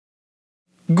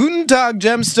Guten Tag,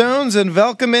 Gemstones, and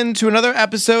welcome into another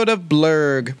episode of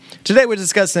Blurg. Today we're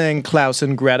discussing Klaus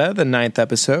and Greta, the 9th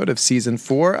episode of Season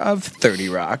 4 of 30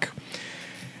 Rock.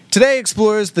 Today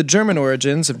explores the German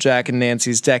origins of Jack and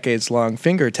Nancy's decades-long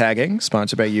finger tagging,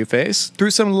 sponsored by YouFace,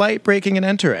 through some light breaking and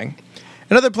entering.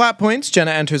 In other plot points,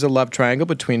 Jenna enters a love triangle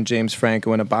between James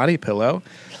Franco and a body pillow,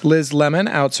 Liz Lemon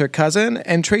outs her cousin,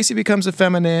 and Tracy becomes a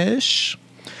feminist.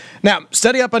 Now,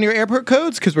 study up on your airport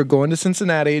codes, because we're going to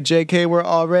Cincinnati. JK, we're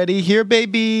already here,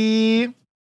 baby.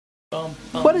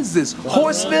 What is this,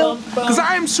 Horseville? Because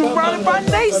I am surrounded by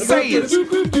naysayers.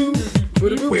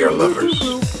 We are lovers.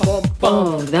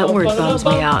 Oh, that word bums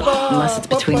me out, unless it's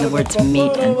between the words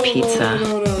meat and pizza.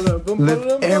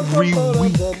 Live every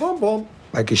week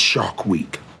like a Shark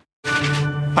Week.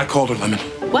 I called her, Lemon.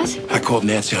 What? I called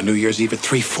Nancy on New Year's Eve at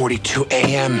 3:42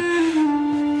 a.m.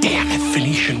 Damn it,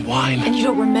 Phoenician wine. And you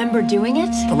don't remember doing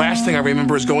it? The last thing I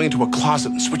remember is going into a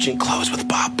closet and switching clothes with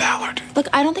Bob Ballard. Look,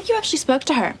 I don't think you actually spoke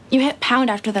to her. You hit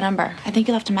pound after the number. I think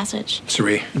you left a message.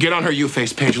 Sari, get on her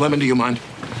YouFace page. Lemon, do you mind?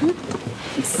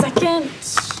 Second.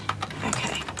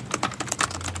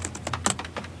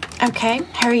 Okay,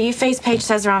 her YouFace page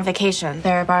says they're on vacation.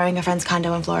 They're borrowing a friend's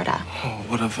condo in Florida. Oh,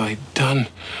 what have I done?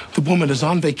 The woman is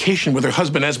on vacation with her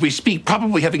husband as we speak,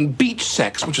 probably having beach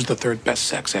sex, which is the third best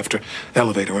sex after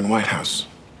Elevator and White House.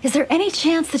 Is there any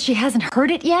chance that she hasn't heard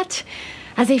it yet?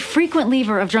 As a frequent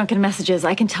leaver of drunken messages,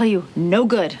 I can tell you no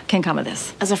good can come of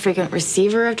this. As a frequent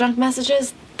receiver of drunk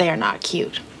messages, they are not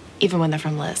cute. Even when they're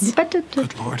from Liz.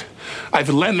 Good Lord. I've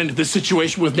lemoned this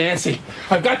situation with Nancy.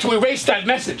 I've got to erase that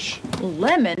message.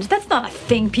 Lemon? That's not a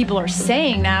thing people are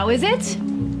saying now, is it?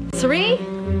 Sari?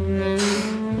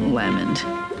 Lemoned.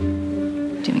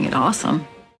 Doing it awesome.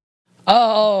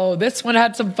 Oh, this one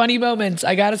had some funny moments.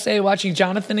 I gotta say, watching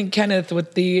Jonathan and Kenneth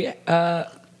with the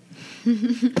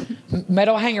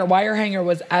metal hanger, wire hanger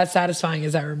was as satisfying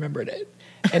as I remembered it.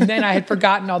 And then I had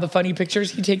forgotten all the funny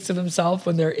pictures he takes of himself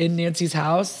when they're in Nancy's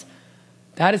house.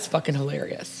 That is fucking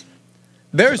hilarious.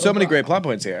 There are so many great plot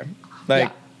points here.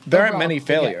 There aren't many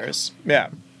failures. Yeah.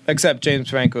 Except James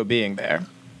Franco being there.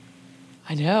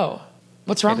 I know.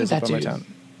 What's wrong with that dude?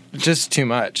 Just too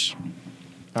much.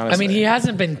 Honestly. I mean, he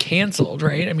hasn't been canceled,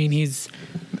 right? I mean, he's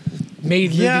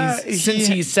made movies since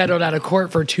he settled out of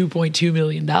court for $2.2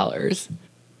 million.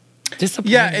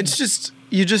 Disappointing. Yeah, it's just,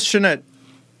 you just shouldn't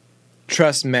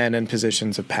trust men in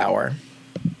positions of power.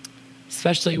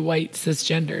 Especially white,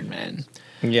 cisgendered men.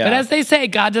 Yeah. But as they say,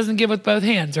 God doesn't give with both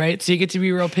hands, right? So you get to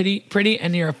be real pretty,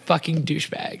 and you're a fucking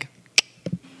douchebag.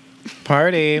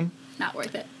 Party. Not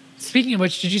worth it. Speaking of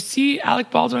which, did you see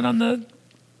Alec Baldwin on the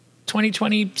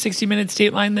 2020 60 Minutes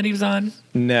Dateline that he was on?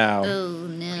 No. Oh,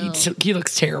 no. He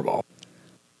looks terrible.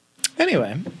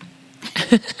 Anyway.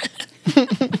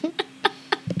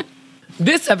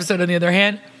 This episode, on the other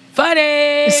hand,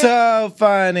 funny! So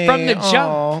funny. From the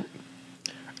jump.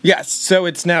 Yes, so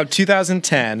it's now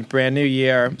 2010, brand new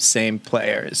year, same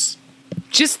players.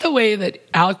 Just the way that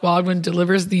Alec Baldwin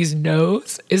delivers these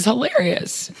no's is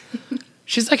hilarious.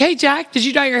 She's like, hey, Jack, did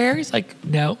you dye your hair? He's like,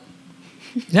 no.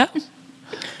 No.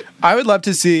 I would love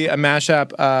to see a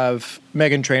mashup of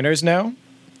Meghan Trainor's No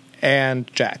and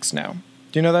Jack's No.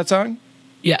 Do you know that song?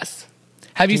 Yes.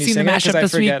 Have you seen the mashup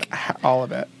this week? I forget all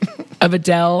of it. Of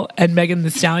Adele and Megan Thee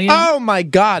Stallion? Oh my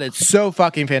God, it's so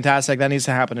fucking fantastic. That needs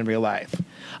to happen in real life.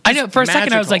 I know. For a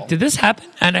second, I was magical. like, did this happen?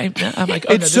 And I'm like,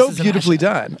 oh, it's no, so this is a beautifully mashup.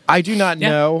 done. I do not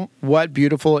know what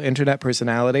beautiful internet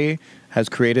personality has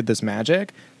created this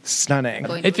magic. Stunning.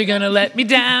 If you're going to let me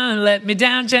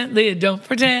down gently. Don't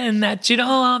pretend that you don't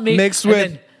want me. Mixed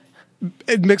with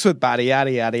body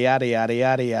yada yada yada yada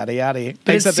yada yada yada.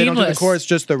 But Except it's they don't do the seamless. chorus,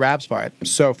 just the raps part.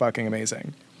 So fucking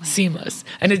amazing. Seamless.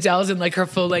 And Adele's in like her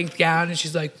full length gown, and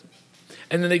she's like,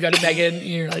 and then they go to Megan, and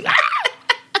you're like, ah!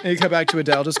 And you come back to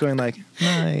Adele just going like,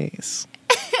 nice.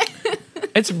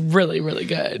 It's really, really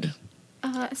good.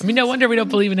 I mean, no wonder we don't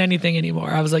believe in anything anymore.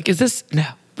 I was like, is this, no,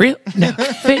 real? No,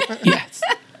 fake? Yes.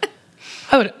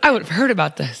 I would have heard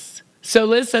about this. So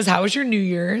Liz says, how was your New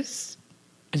Year's?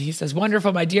 And he says,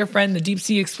 wonderful. My dear friend, the deep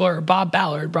sea explorer Bob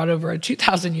Ballard brought over a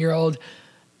 2,000-year-old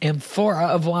amphora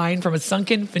of wine from a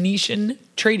sunken Phoenician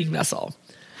trading vessel.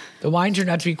 The wine turned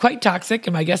out to be quite toxic,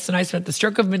 and my guests and I spent the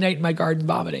stroke of midnight in my garden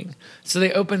vomiting. So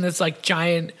they open this like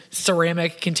giant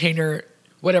ceramic container,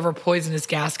 whatever poisonous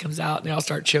gas comes out, and they all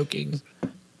start choking.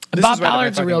 And Bob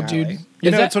Ballard's a real dude. You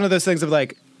know, it's one of those things of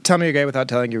like, tell me you're gay without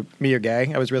telling me you're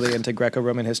gay. I was really into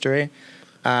Greco-Roman history.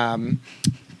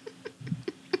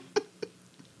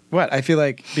 What? I feel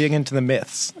like being into the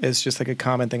myths is just like a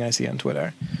common thing I see on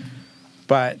Twitter.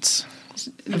 But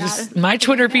my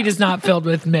Twitter feed is not filled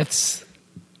with myths.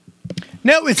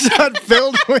 No, it's not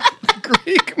filled with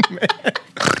Greek myths.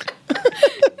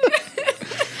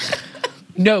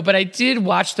 No, but I did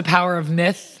watch The Power of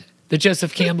Myth, the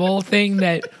Joseph Campbell thing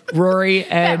that Rory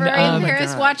and Rory and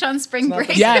Paris watch on spring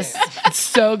break. yes, it's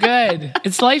so good.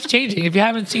 It's life changing. If you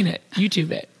haven't seen it,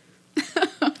 YouTube it.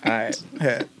 All right.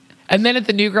 Hit. And then at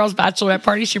the new girl's bachelorette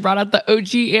party, she brought out the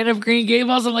OG Anne of Green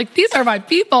Gables. I'm like, these are my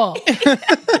people.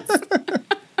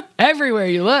 Everywhere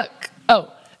you look.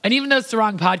 Oh, and even though it's the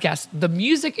wrong podcast, the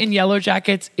music in Yellow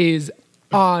Jackets is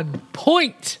on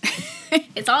point.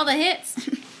 It's all the hits.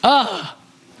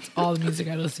 It's all the music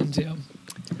I listen to.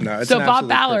 No, it's So an Bob absolute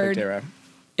Ballard perfect era.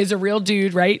 is a real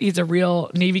dude, right? He's a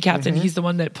real Navy captain. He's the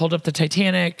one that pulled up the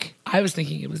Titanic. I was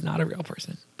thinking it was not a real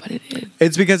person, but it is.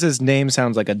 It's because his name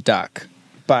sounds like a duck,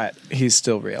 but he's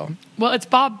still real. Well, it's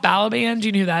Bob Balaban. Do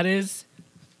you know who that is?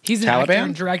 He's an actor Taliban?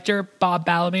 and director. Bob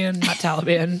Balaban, not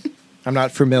Taliban. I'm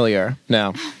not familiar.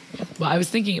 No. Well, I was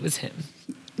thinking it was him.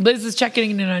 Liz is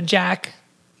checking in on Jack.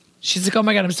 She's like, oh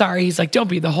my God, I'm sorry. He's like, don't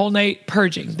be. The whole night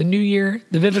purging. The new year,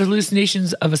 the vivid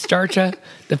hallucinations of Astarta,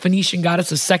 the Phoenician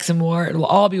goddess of sex and war. It will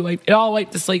all be wiped. It all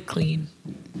wiped the slate clean.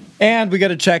 And we got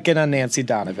to check in on Nancy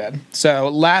Donovan. So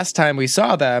last time we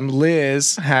saw them,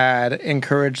 Liz had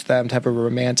encouraged them to have a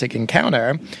romantic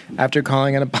encounter after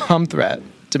calling in a bomb threat.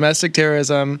 Domestic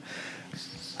terrorism.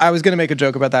 I was going to make a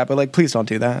joke about that, but like, please don't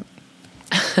do that.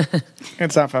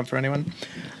 It's not fun for anyone.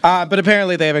 But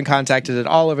apparently they haven't contacted it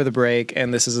all over the break,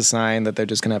 and this is a sign that they're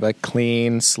just going to have a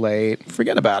clean slate.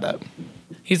 Forget about it.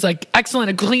 He's like, excellent,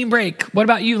 a clean break. What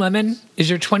about you, Lemon? Is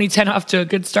your 2010 off to a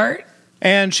good start?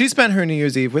 And she spent her New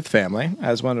Year's Eve with family,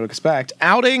 as one would expect,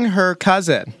 outing her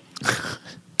cousin.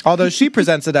 Although she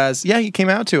presents it as, yeah, he came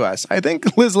out to us. I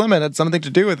think Liz Lemon had something to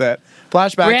do with it.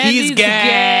 Flashback, Randy's he's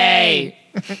gay.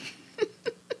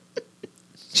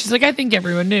 She's like, I think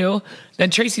everyone knew. Then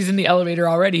Tracy's in the elevator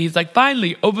already. He's like,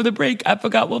 finally, over the break, I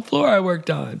forgot what floor I worked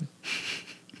on.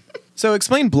 So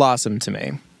explain Blossom to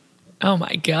me. Oh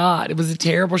my God. It was a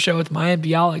terrible show with Maya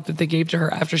Bialik that they gave to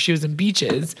her after she was in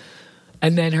Beaches.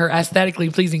 And then her aesthetically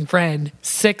pleasing friend,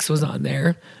 Six, was on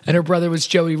there. And her brother was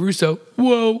Joey Russo.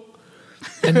 Whoa.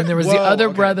 And then there was the other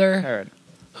brother Heard.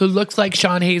 who looks like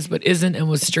Sean Hayes but isn't and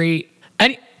was straight.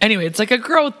 Anyway, it's like a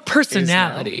girl with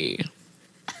personality.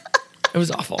 It was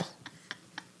awful.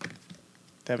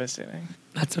 Devastating.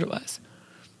 That's what it was.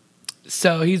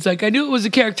 So he's like, I knew it was a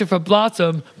character for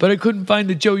Blossom, but I couldn't find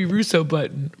the Joey Russo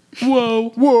button.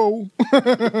 Whoa. Whoa.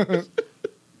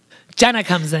 Jenna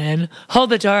comes in.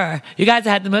 Hold the door. You guys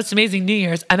had the most amazing New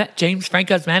Year's. I met James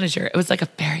Franco's manager. It was like a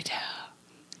fairy tale.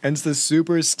 And it's this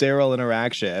super sterile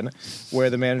interaction where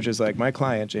the manager's like, my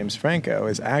client, James Franco,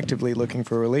 is actively looking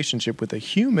for a relationship with a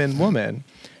human woman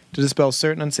to dispel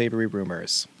certain unsavory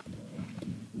rumors.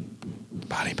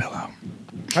 Body pillow.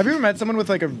 Have you ever met someone with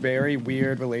like a very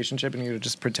weird relationship and you would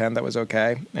just pretend that was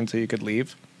okay until you could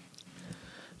leave?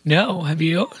 No, have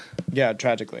you? Yeah,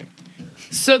 tragically.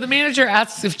 So the manager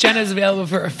asks if Jenna's available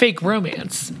for a fake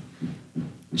romance.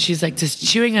 She's like, does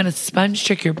chewing on a sponge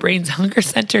trick your brain's hunger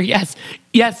center? Yes.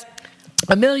 Yes.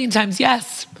 1,000,000 times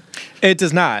yes. It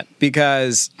does not,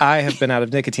 because I have been out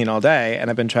of nicotine all day and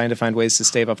I've been trying to find ways to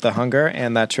stave off the hunger,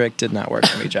 and that trick did not work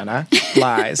for me, Jenna.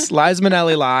 Lies. Lies,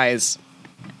 Minnelli, lies.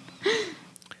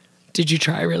 Did you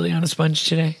try really on a sponge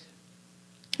today?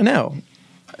 No.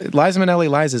 Liza Minnelli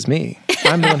lies is me.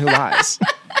 I'm the one who lies.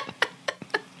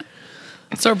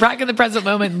 So we're back in the present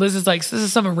moment, and Liz is like, so this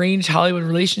is some arranged Hollywood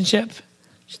relationship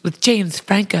with James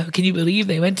Franco. Can you believe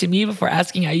they went to me before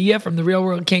asking Aya from the Real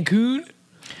World Cancun?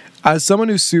 As someone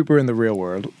who's super in the real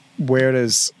world, where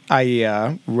does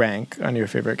Aya rank on your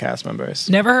favorite cast members?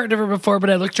 Never heard of her before, but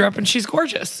I looked her up, and she's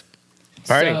gorgeous.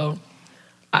 Party. So,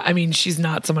 I mean, she's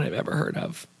not someone I've ever heard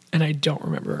of, and I don't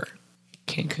remember her.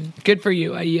 Cancun. Good for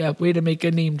you, Aya. Way to make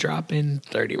a name drop in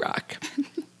 30 Rock.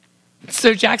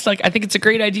 So Jack's like, I think it's a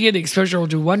great idea. The exposure will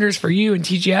do wonders for you and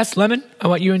TGS. Lemon, I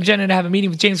want you and Jenna to have a meeting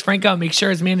with James Franco and make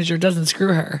sure his manager doesn't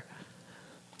screw her.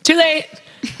 Too late.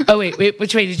 Oh, wait.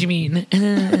 Which way did you mean?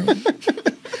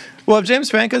 Well, if James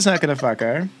Franco's not going to fuck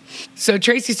her. So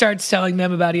Tracy starts telling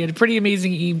them about he had a pretty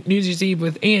amazing New Year's Eve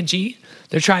with Angie.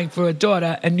 They're trying for a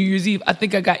daughter. And New Year's Eve, I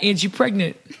think I got Angie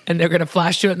pregnant. And they're going to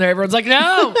flash to it. And everyone's like,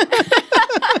 no.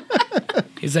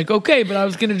 He's like, okay, but I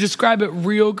was going to describe it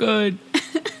real good.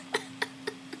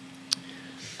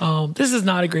 This is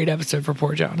not a great episode for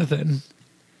poor Jonathan.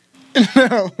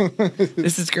 No.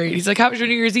 This is great. He's like, how was your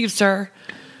New Year's Eve, sir?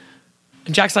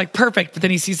 And Jack's like, perfect. But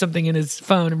then he sees something in his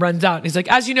phone and runs out. And he's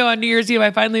like, as you know, on New Year's Eve,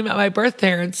 I finally met my birth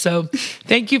parents. So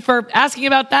thank you for asking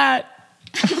about that.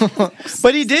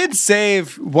 But he did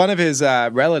save one of his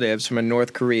relatives from a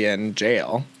North Korean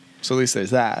jail. So at least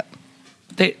there's that.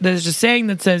 There's a saying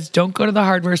that says, don't go to the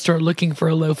hardware store looking for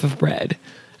a loaf of bread.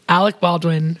 Alec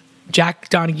Baldwin Jack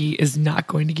Donaghy is not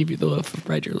going to give you the loaf of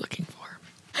bread you're looking for.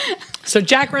 So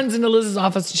Jack runs into Liz's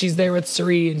office and she's there with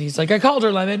Suri and he's like, I called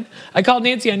her, Lemon. I called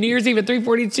Nancy on New Year's Eve at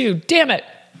 3:42. Damn it.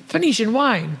 Phoenician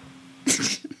wine.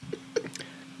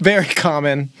 Very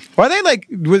common. Why they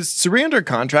was Suri under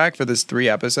contract for this 3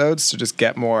 episodes to just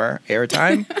get more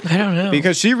airtime? I don't know.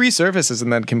 Because she resurfaces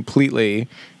and then completely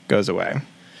goes away.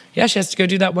 Yeah, she has to go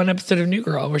do that one episode of New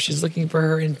Girl where she's looking for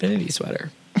her infinity sweater.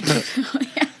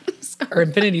 Or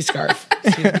infinity scarf.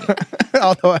 Excuse me.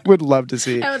 Although I would love to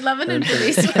see. I would love an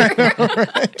infinity sweater.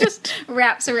 Just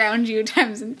wraps around you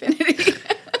times infinity.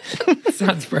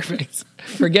 Sounds perfect.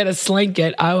 Forget a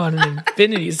slanket. I want an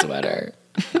infinity sweater.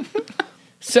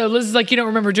 So Liz is like, you don't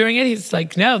remember doing it? He's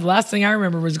like, no, the last thing I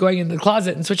remember was going into the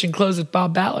closet and switching clothes with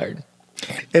Bob Ballard.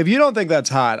 If you don't think that's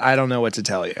hot, I don't know what to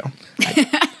tell you.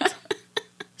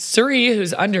 Suri,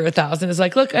 who's under 1,000, is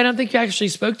like, look, I don't think you actually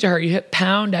spoke to her. You hit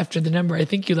pound after the number. I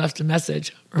think you left a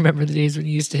message. Remember the days when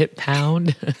you used to hit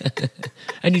pound?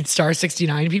 And you'd star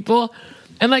 69 people?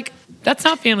 And that's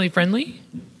not family friendly.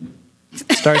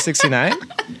 Star 69?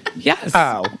 Yes.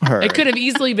 Oh, her. It could have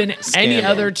easily been any Scandal.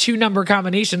 other 2-number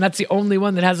combination. That's the only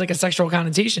one that has a sexual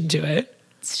connotation to it.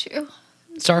 It's true.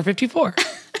 Star 54.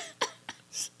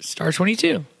 Star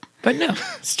 22. But no,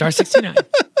 star 69.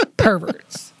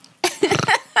 Perverts.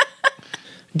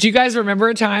 Do you guys remember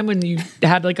a time when you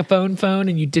had a phone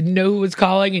and you didn't know who was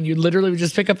calling and you literally would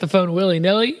just pick up the phone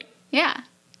willy-nilly? Yeah.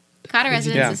 Cotter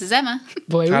residence, Yeah. this is Emma.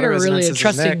 Boy, we Cotter were really a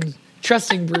Residence, this is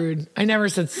trusting brood. I never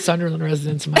said Sunderland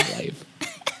residence in my life.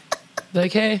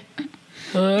 Like, hey,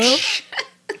 hello?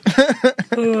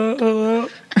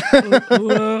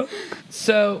 hello?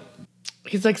 So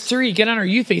he's like, Suri, get on our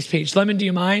YouFace page. Lemon, do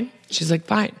you mind? She's like,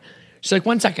 fine. She's like,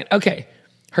 1 second. Okay.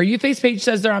 Her YouFace page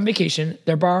says they're on vacation.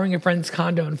 They're borrowing a friend's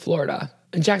condo in Florida.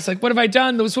 And Jack's like, what have I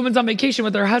done? This woman's on vacation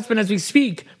with her husband as we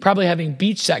speak, probably having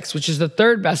beach sex, which is the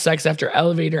 3rd best sex after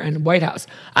Elevator and White House.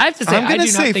 I have to say, I'm I going to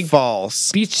do say not think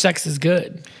false. beach sex is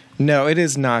good. No, it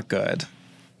is not good.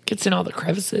 Gets in all the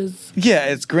crevices. Yeah,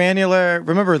 it's granular.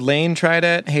 Remember Lane tried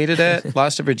it, hated it,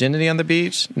 lost her virginity on the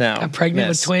beach? No. Got pregnant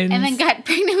miss. with twins. And then got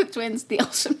pregnant with twins, the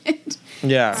ultimate.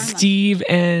 Yeah. Steve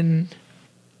and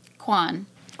Quan.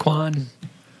 Quan.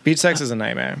 Beach sex is a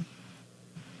nightmare.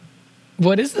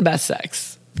 What is the best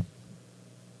sex?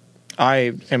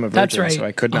 I am a virgin, That's right. so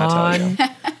I could not tell you.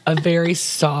 A very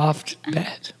soft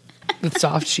bed with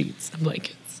soft sheets and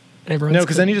blankets. And everyone's No,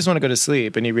 because then you clean. just want to go to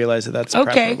sleep and you realize that that's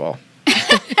Okay. preferable.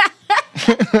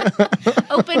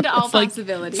 Open to all It's like-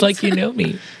 possibilities. It's like you know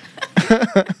me.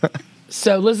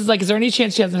 So Liz is like, is there any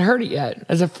chance she hasn't heard it yet?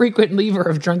 As a frequent leaver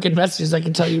of drunken messages, I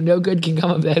can tell you no good can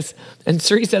come of this. And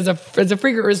Suri says, as a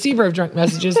frequent receiver of drunk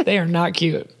messages, they are not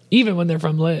cute, even when they're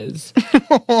from Liz.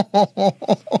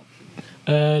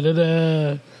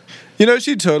 Da-da. You know,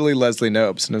 she totally Leslie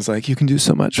Nopes and is like, you can do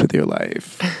so much with your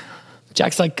life.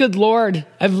 Jack's like, good Lord,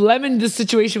 I've lemoned this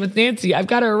situation with Nancy. I've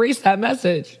got to erase that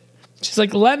message. She's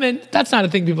like, lemon? That's not a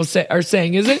thing people are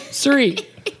saying, is it? Suri.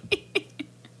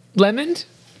 Lemoned?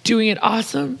 Doing it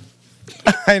awesome?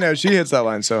 I know, she hits that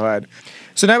line so hard.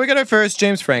 So now we got our first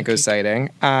James Franco sighting.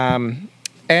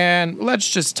 And let's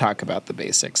just talk about the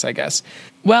basics, I guess.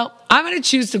 Well, I'm going to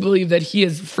choose to believe that he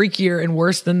is freakier and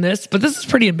worse than this, but this is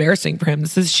pretty embarrassing for him.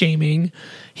 This is shaming.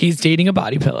 He's dating a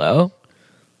body pillow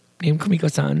named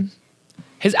Kumiko-san.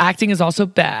 His acting is also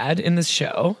bad in this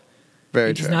show. Very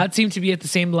He true. does not seem to be at the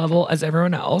same level as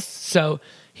everyone else. So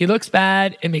he looks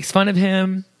bad. It makes fun of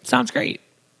him. Sounds great.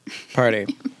 Party.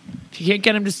 If you can't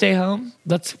get him to stay home,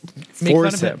 let's make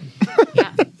Force fun of him.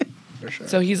 Yeah.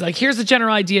 So he's like, here's the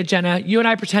general idea, Jenna. You and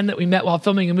I pretend that we met while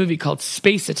filming a movie called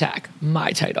Space Attack,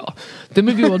 my title. The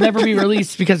movie will never be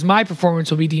released because my performance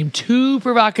will be deemed too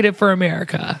provocative for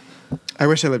America. I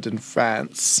wish I lived in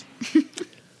France.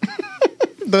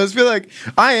 Those feel like,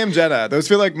 I am Jenna. Those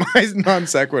feel like my non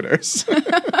sequiturs.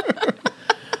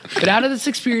 But out of this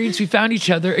experience, we found each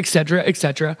other, etc.,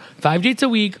 etc. 5 dates a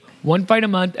week, 1 fight a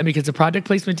month, and because of product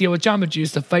placement deal with Jamba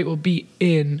Juice, the fight will be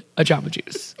in a Jamba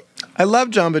Juice. I love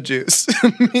Jamba Juice.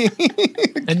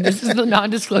 And this is the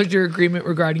non-disclosure agreement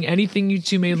regarding anything you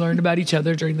two may learn about each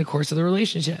other during the course of the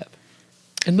relationship.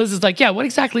 And Liz is like, yeah, what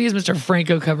exactly is Mr.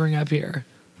 Franco covering up here?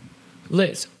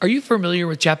 Liz, are you familiar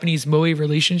with Japanese moe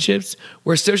relationships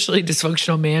where a socially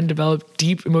dysfunctional man developed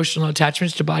deep emotional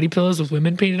attachments to body pillows with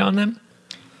women painted on them?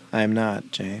 I am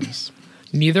not, James.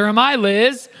 Neither am I,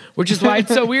 Liz, which is why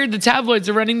it's so weird the tabloids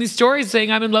are running these stories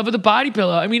saying I'm in love with a body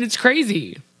pillow. I mean, it's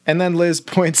crazy. And then Liz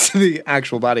points to the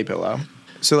actual body pillow.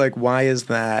 So, like, why is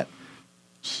that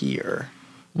here?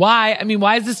 Why? I mean,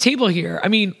 why is this table here? I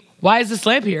mean, why is this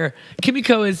lamp here?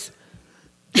 Kimiko it's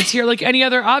here like any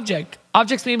other object.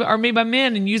 Objects are made by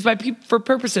man and used by people for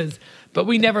purposes, but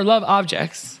we never love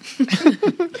objects.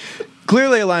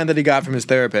 Clearly a line that he got from his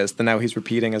therapist that now he's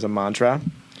repeating as a mantra.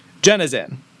 Jenna's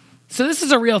in. So this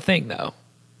is a real thing, though.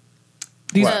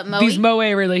 These moe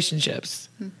relationships.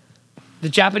 The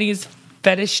Japanese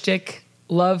fetishistic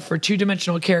love for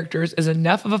two-dimensional characters is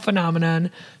enough of a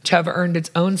phenomenon to have earned its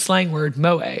own slang word,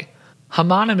 moe.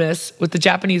 Homonymous with the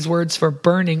Japanese words for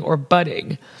burning or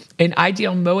budding. In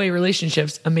ideal moe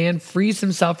relationships, a man frees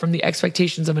himself from the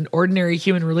expectations of an ordinary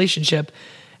human relationship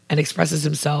and expresses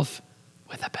himself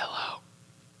with a pillow.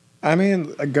 I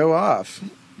mean, go off.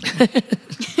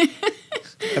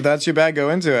 If that's your bag, go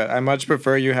into it. I much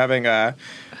prefer you having a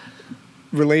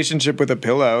relationship with a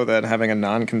pillow than having a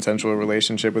non-consensual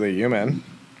relationship with a human.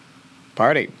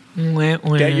 Party.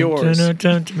 Get yours.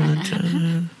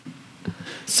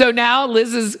 So now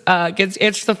Liz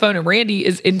answers the phone and Randy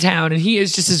is in town and he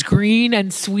is just as green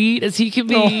and sweet as he can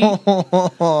be.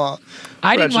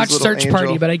 I didn't watch Search angel.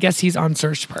 Party, but I guess he's on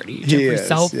Search Party. He Jeffrey is,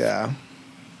 Self. yeah.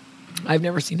 I've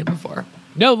never seen him before.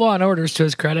 No Law and Orders to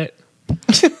his credit.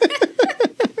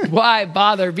 Why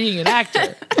bother being an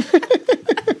actor?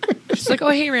 She's like, oh,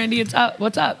 hey, Randy, it's up.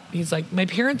 What's up? He's like, my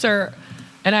parents and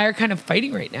I are kind of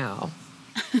fighting right now.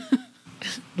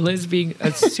 Liz being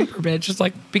a super bitch was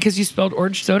like, because you spilled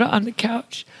orange soda on the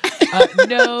couch?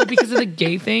 No, because of the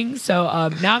gay thing. So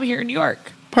now I'm here in New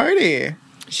York. Party.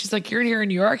 She's like, you're here in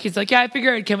New York? He's like, yeah, I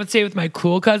figured I'd come and stay with my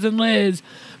cool cousin Liz.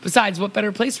 Besides, what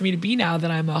better place for me to be now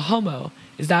than I'm a homo?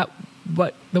 Is that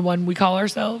what the one we call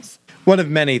ourselves? One of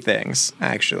many things,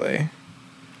 actually.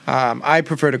 I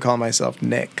prefer to call myself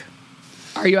Nick.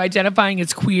 Are you identifying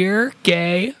as queer,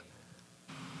 gay?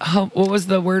 What was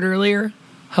the word earlier?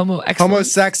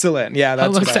 Homosexualent. Yeah,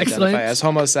 that's what I Homosexualent. identify as.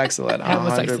 Homosexualent.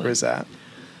 Homosexualent. 100%.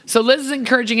 So Liz is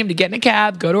encouraging him to get in a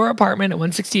cab, go to her apartment at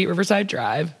 168 Riverside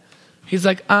Drive. He's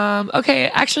like, okay,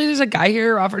 actually there's a guy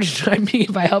here who offered to drive me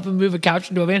if I help him move a couch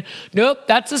into a van. Nope,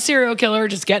 that's a serial killer.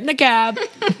 Just get in a cab.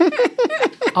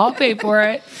 I'll pay for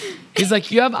it. He's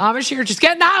like, you have Amish here? Just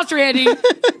get in the house, Randy.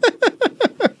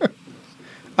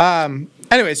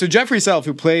 Anyway, so Jeffrey Self,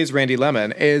 who plays Randy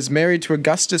Lemon, is married to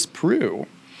Augustus Prue,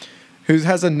 who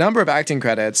has a number of acting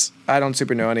credits. I don't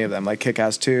super know any of them, like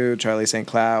Kick-Ass 2, Charlie St.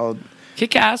 Cloud.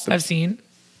 Kick-Ass, I've seen.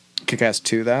 Kick-Ass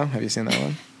 2, though? Have you seen that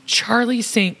one? Charlie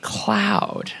St.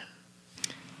 Cloud.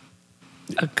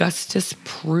 Augustus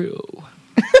Prue.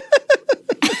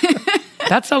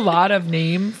 That's a lot of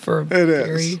name for It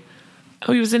is.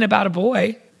 Oh, he was in About a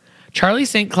Boy. Charlie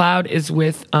St. Cloud is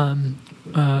with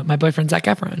my boyfriend Zac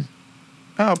Efron.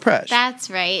 Oh, Presh. That's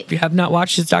right. If you have not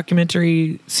watched his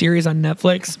documentary series on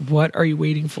Netflix, what are you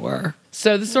waiting for?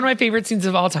 So this is one of my favorite scenes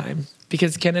of all time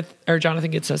because Jonathan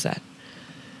gets so sad.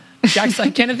 Jack's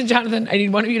like, Kenneth and Jonathan, I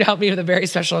need one of you to help me with a very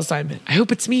special assignment. I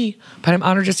hope it's me, but I'm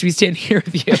honored just to be standing here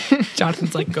with you.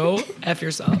 Jonathan's like, go F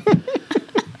yourself.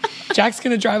 Jack's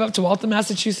going to drive up to Waltham,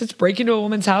 Massachusetts, break into a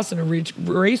woman's house and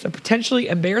erase a potentially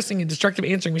embarrassing and destructive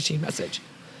answering machine message.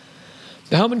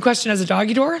 The home in question has a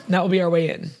doggy door, and that will be our way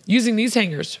in. Using these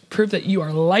hangers, prove that you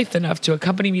are lithe enough to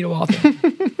accompany me to Waltham.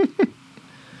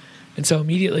 And so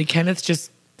immediately, Kenneth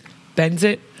just bends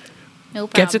it, No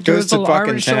problem. gets it through Goes his to little arm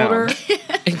and fucking town. shoulder.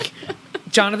 And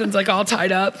Jonathan's like all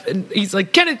tied up, and he's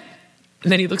like, Kenneth.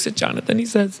 And then he looks at Jonathan, he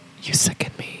says, you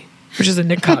sicken me. Which is a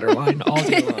Nick Cotter line all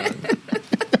day long.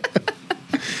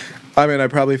 I mean, I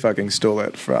probably fucking stole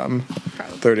it from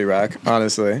 30 Rock,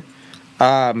 honestly.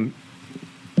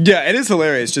 Yeah, it is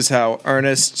hilarious just how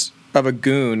earnest of a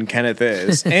goon Kenneth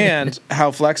is and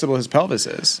how flexible his pelvis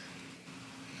is.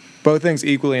 Both things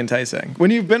equally enticing.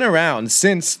 When you've been around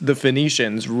since the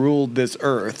Phoenicians ruled this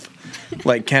earth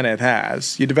like Kenneth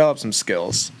has, you develop some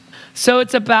skills. So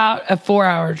it's about a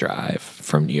 4-hour drive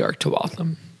from New York to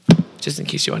Waltham, just in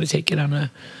case you want to take it when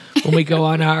we go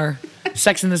on our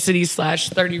Sex and the City /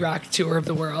 30 Rock tour of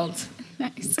the world.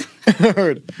 Nice.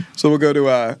 Heard. So we'll go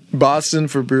to Boston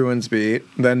for Bruins beat,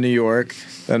 then New York,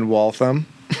 then Waltham.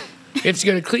 We have to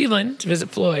go to Cleveland to visit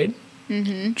Floyd.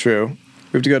 True.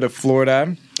 We have to go to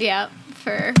Florida Yeah,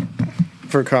 for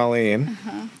for Colleen.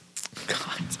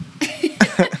 God.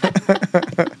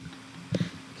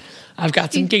 I've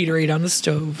got some Gatorade on the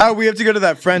stove. Oh, we have to go to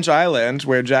that French island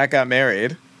where Jack got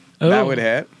married. That Oh. would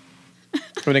hit.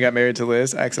 When he got married to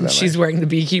Liz, accidentally. She's wearing the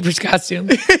beekeeper's costume.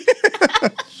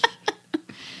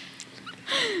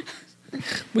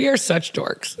 We are such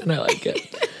dorks, and I like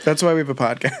it. That's why we have a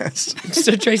podcast.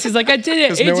 So Tracy's like, I did it.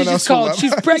 'Cause no Angie one just else will called. love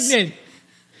She's us. pregnant.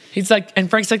 He's like, and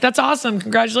Frank's like, that's awesome.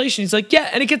 Congratulations. He's like, yeah,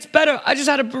 and it gets better. I just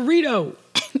had a burrito.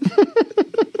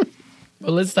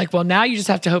 Well, Liz's like, well, now you just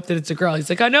have to hope that it's a girl. He's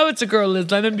like, I know it's a girl,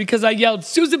 Liz Lemon, because I yelled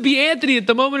Susan B. Anthony at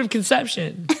the moment of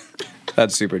conception.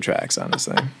 That super tracks,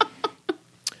 honestly.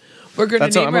 We're going to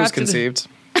That's how name her Emma was after conceived.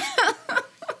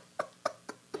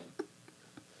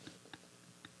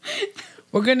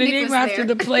 We're going to Nick name was her after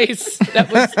there. the place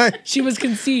that she was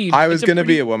conceived. I was It's going to be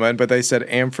pretty- a woman, but they said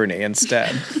Ampherney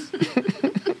instead.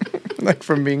 Like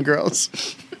from Mean Girls.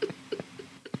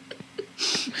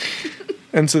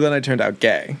 And so then I turned out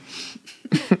gay.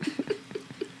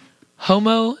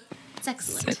 homo It's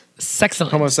excellent. sexual.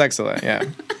 Homosexual, yeah.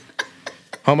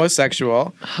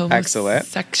 Homosexual. Excellent.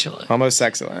 Homosexual.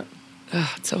 Homosexual.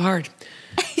 Oh, it's so hard.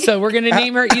 So we're going to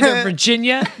name her either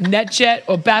Virginia, NetJet,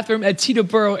 or bathroom at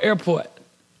Teterboro Airport.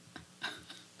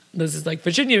 This is like,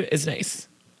 Virginia is nice.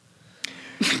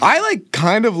 I like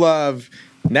kind of love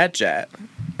NetJet.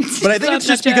 But I think it's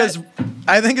just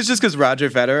because Roger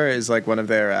Federer is like one of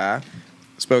their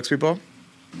spokespeople.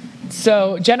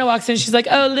 So Jenna walks in, she's like,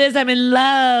 oh, Liz, I'm in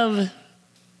love.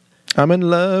 I'm in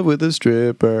love with a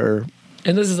stripper.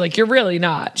 And Liz is like, you're really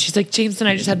not. She's like, James and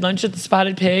I just had lunch at the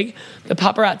Spotted Pig. The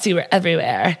paparazzi were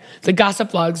everywhere. The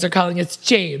gossip blogs are calling us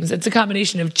James. It's a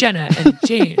combination of Jenna and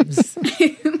James.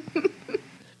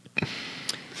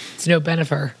 It's no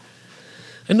Benifer.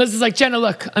 And Liz is like, Jenna,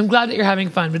 look, I'm glad that you're having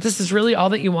fun, but this is really all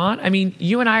that you want? I mean,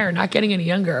 you and I are not getting any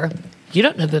younger. You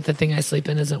don't know that the thing I sleep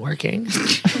in isn't working.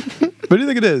 What do you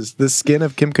think it is? The skin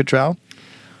of Kim Cattrall?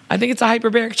 I think it's a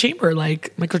hyperbaric chamber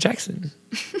like Michael Jackson.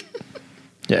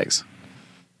 Yikes.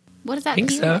 What does that I think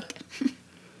feel so. like?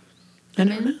 I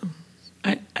don't know.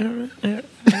 I don't know.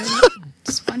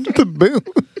 Just wondering. The boom.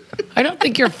 I don't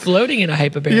think you're floating in a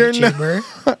hyperbaric You're not. chamber.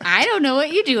 I don't know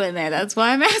what you do in there. That's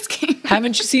why I'm asking.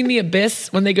 Haven't you seen The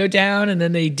Abyss when they go down and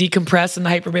then they decompress in the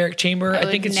hyperbaric chamber? I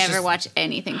think would it's never just, watch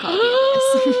anything called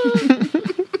The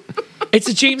Abyss. It's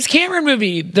a James Cameron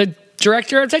movie. The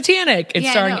director of Titanic. It's Yeah,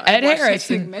 I starring know. Ed I've watched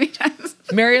Harris it and many times.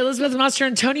 Mary Elizabeth Monster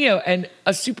Antonio and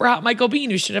a super hot Michael Biehn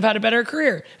who should have had a better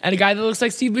career and a guy that looks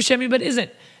like Steve Buscemi but isn't.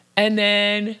 And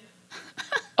then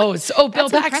Bill That's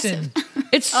Paxton. impressive.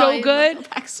 It's Oh, so I love good. Bill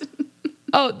Paxton.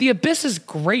 Oh, The Abyss is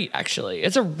great, actually.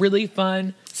 It's a really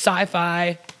fun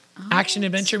sci-fi action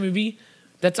adventure movie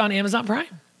that's on Amazon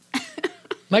Prime.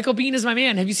 Michael Biehn is my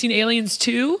man. Have you seen Aliens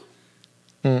 2?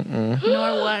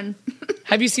 Nor one.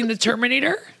 Have you seen The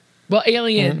Terminator? Well,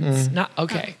 Aliens. Not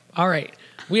okay. All right.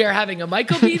 We are having a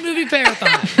Michael Biehn movie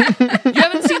marathon. You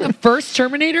haven't seen the first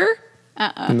Terminator?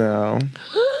 No.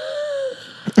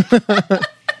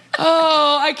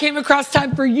 Oh, I came across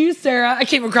time for you, Sarah. I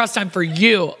came across time for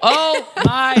you. Oh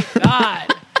my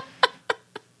God.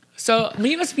 So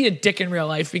he must be a dick in real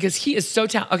life because he is so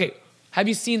talented. Okay, have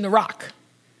you seen The Rock?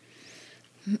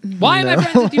 Why am I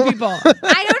friends with you people?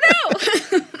 I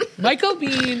don't know. Michael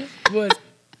Biehn was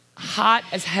hot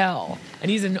as hell,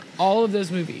 and he's in all of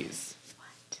those movies.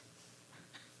 What?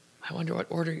 I wonder what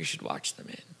order you should watch them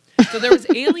in. So there was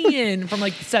Alien from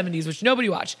like the 70s, which nobody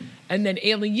watched, and then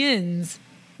Aliens,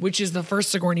 which is the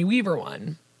first Sigourney Weaver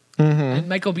one. And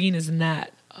Michael Biehn is in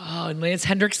that. Oh, and Lance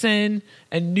Hendrickson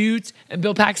and Newt and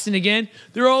Bill Paxton again.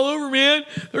 They're all over, man.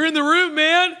 They're in the room,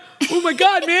 man. Oh my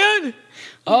God, man.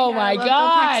 Oh my I love Bill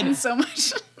God. Paxton so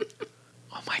much.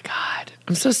 Oh my God.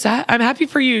 I'm so sad. I'm happy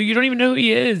for you. You don't even know who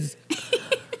he is.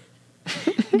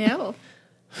 No.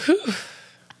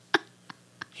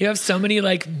 You have so many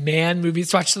like man movies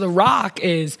to watch. So The Rock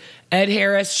is Ed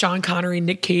Harris, Sean Connery,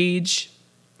 Nick Cage.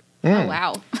 Oh,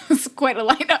 wow. It's quite a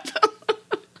lineup.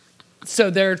 So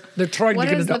they're trying What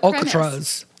to get is into the Alcatraz.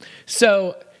 premise?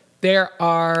 So there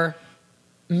are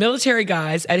military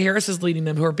guys, Ed Harris is leading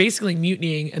them, who are basically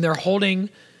mutinying, and they're holding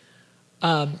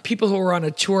people who are on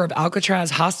a tour of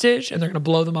Alcatraz hostage, and they're going to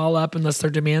blow them all up unless their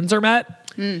demands are met.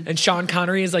 And Sean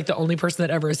Connery is like the only person that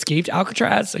ever escaped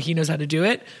Alcatraz, so he knows how to do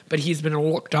it, but he's been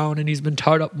locked down and he's been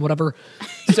tied up and whatever.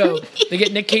 So they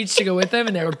get Nick Cage to go with them,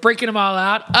 and they're breaking them all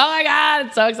out. Oh my God,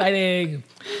 it's so exciting.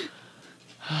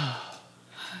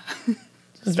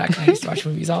 This is back when I used to watch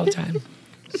movies all the time.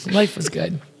 Life was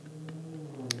good.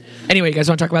 Anyway, you guys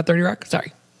want to talk about 30 Rock?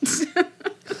 Sorry.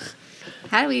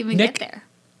 How do we even Nick- get there?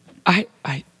 I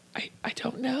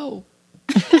don't know.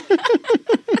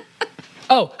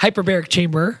 Oh, hyperbaric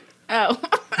chamber. Oh,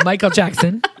 Michael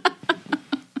Jackson.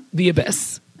 The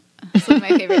Abyss. it's one of my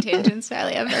favorite tangents,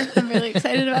 Sally, ever. I'm really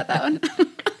excited about that one.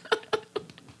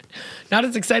 Not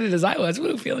as excited as I was.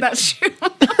 Woo, feeling. That's true.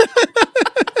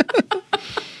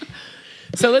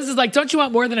 So Liz is like, don't you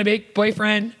want more than a big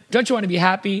boyfriend? Don't you want to be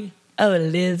happy? Oh,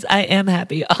 Liz, I am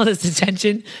happy. All this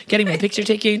attention, getting my picture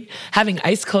taken, having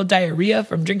ice cold diarrhea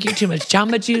from drinking too much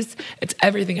Jamba Juice. It's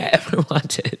everything I ever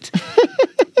wanted.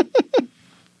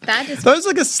 That is That was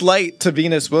like a slight to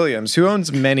Venus Williams, who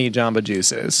owns many Jamba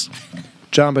Juices.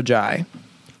 Jamba Jai.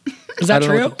 Is I that don't know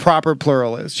true? what the proper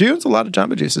plural is. She owns a lot of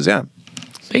Jamba Juices, yeah.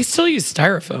 They still use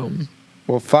styrofoam.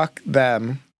 Well, fuck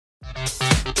them.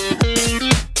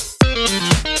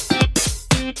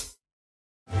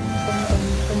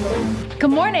 Good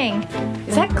morning.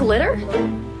 Is that glitter?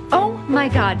 Oh my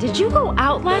God, did you go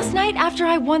out last night after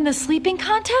I won the sleeping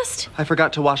contest? I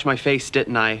forgot to wash my face,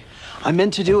 didn't I? I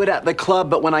meant to do it at the club,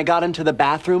 but when I got into the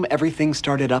bathroom, everything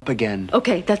started up again.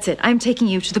 Okay, that's it. I'm taking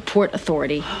you to the Port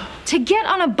Authority. To get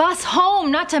on a bus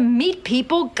home, not to meet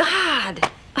people.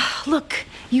 God. Look,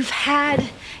 you've had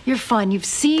your fun. You've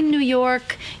seen New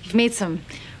York. You've made some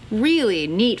really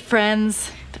neat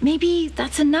friends. But maybe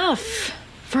that's enough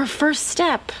for a first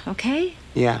step, okay?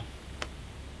 Yeah.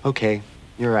 Okay,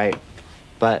 you're right.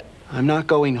 But I'm not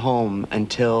going home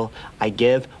until I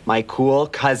give my cool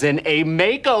cousin a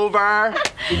makeover.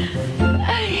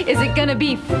 Is it gonna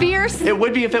be fierce? It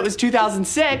would be if it was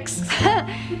 2006.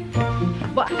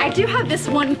 Well, I do have this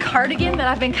one cardigan that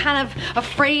I've been kind of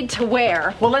afraid to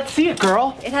wear. Well, let's see it,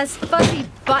 girl. It has fuzzy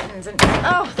buttons and,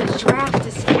 oh, the draft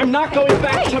is... I'm not going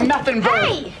back to Methenberg.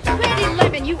 Hey, Randy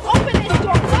Lemon, you open this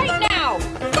door right now.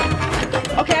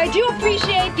 Okay, I do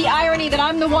appreciate the irony that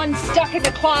I'm the one stuck in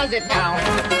the closet now.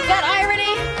 Is that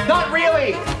irony? Not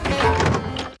really.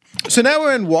 So now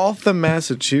we're in Waltham,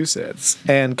 Massachusetts,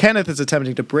 and Kenneth is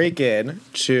attempting to break in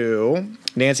to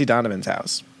Nancy Donovan's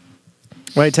house.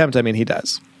 When I attempt, I mean he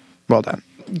does. Well done.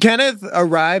 Kenneth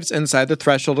arrives inside the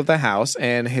threshold of the house,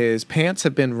 and his pants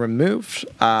have been removed,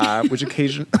 which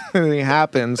occasionally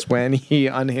happens when he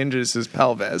unhinges his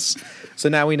pelvis. So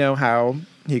now we know how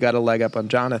he got a leg up on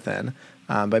Jonathan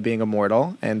by being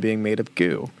immortal and being made of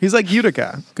goo. He's like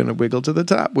Utica, gonna wiggle to the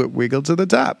top, wiggle to the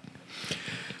top.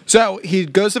 So he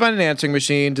goes to find an answering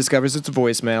machine, discovers it's a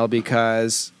voicemail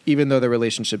because even though the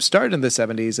relationship started in the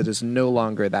 70s, it is no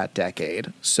longer that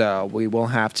decade. So we will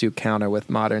have to counter with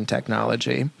modern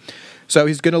technology. So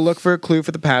he's going to look for a clue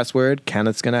for the password.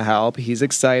 Kenneth's going to help. He's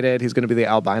excited. He's going to be the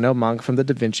albino monk from the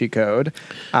Da Vinci Code.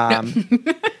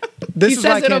 This is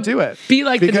why I can't do it. Be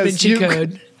like the Da Vinci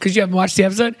Code because you haven't watched the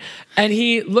episode. And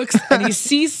he looks and he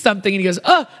sees something and he goes,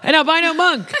 "Oh, an albino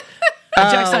monk." And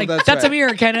Jack's like, that's right. A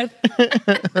mirror, Kenneth.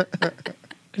 And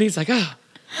he's like, oh,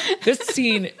 this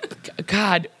scene,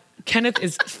 God, Kenneth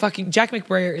is fucking, Jack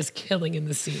McBrayer is killing in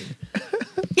this scene.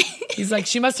 He's like,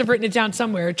 she must have written it down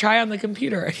somewhere. Try on the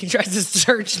computer. And he tries to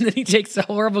search and then he takes a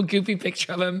horrible, goofy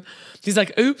picture of him. He's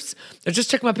like, oops, I just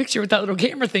took my picture with that little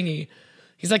camera thingy.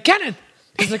 He's like, Kenneth.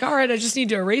 He's like, all right, I just need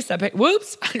to erase that picture.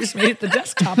 Whoops, I just made it the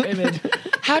desktop image.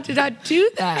 How did I do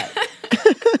that?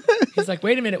 He's like,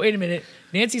 wait a minute.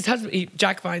 Nancy's husband,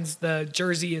 Jack finds the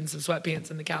jersey and some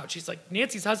sweatpants in the couch. He's like,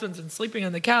 Nancy's husband's been sleeping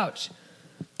on the couch.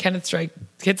 Kenneth Strike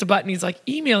hits a button. He's like,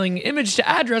 emailing image to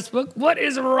address book. What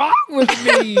is wrong with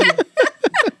me?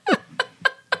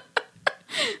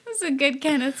 That's a good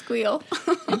Kenneth squeal.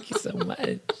 Thank you so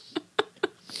much.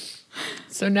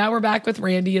 So now we're back with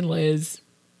Randy and Liz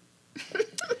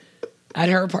at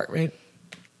her apartment.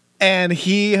 And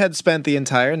he had spent the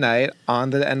entire night on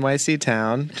the NYC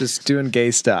town just doing gay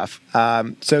stuff.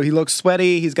 So he looks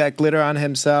sweaty. He's got glitter on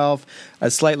himself. A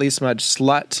slightly smudged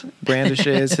slut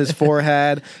brandishes his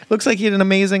forehead. Looks like he had an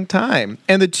amazing time.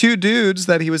 And the two dudes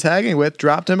that he was hanging with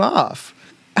dropped him off.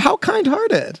 How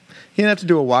kind-hearted. He didn't have to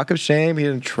do a walk of shame. He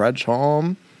didn't trudge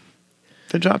home.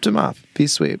 They dropped him off. Be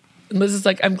sweet. And Liz is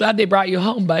like, I'm glad they brought you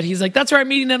home, but he's like, that's where I'm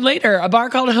meeting them later. A bar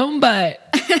called Home Butt.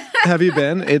 Have you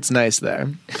been? It's nice there.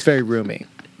 It's very roomy.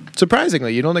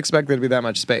 Surprisingly, you don't expect there to be that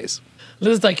much space.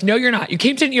 Liz is like, no, you're not. You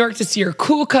came to New York to see your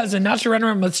cool cousin, not to run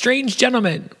around with strange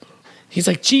gentlemen. He's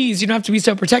like, geez, you don't have to be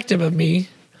so protective of me.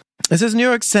 This is New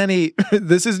York City.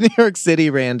 This is New York City,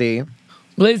 Randy.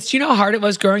 Liz, do you know how hard it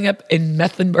was growing up in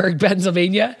Methenberg,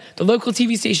 Pennsylvania? The local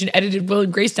TV station edited Will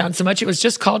and Grace down so much it was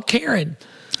just called Karen.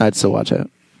 I'd still watch it.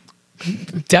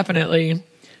 Definitely.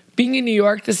 Being in New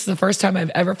York, this is the first time I've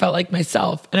ever felt like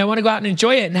myself, and I want to go out and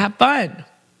enjoy it and have fun.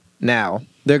 Now,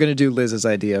 they're going to do Liz's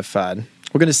idea of fun.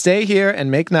 We're going to stay here and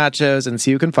make nachos and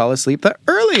see who can fall asleep the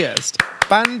earliest.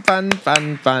 Fun, fun,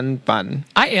 fun, fun, fun.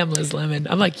 I am Liz Lemon.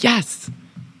 I'm like, yes.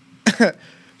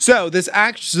 So this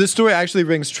story actually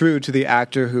rings true to the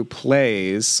actor who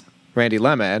plays Randy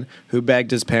Lemon, who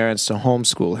begged his parents to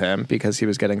homeschool him because he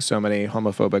was getting so many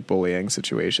homophobic bullying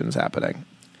situations happening.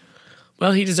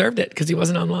 Well, he deserved it because he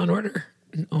wasn't on Law & Order.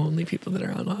 And only people that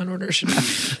are on Law & Order should be.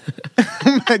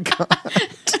 Oh, my God.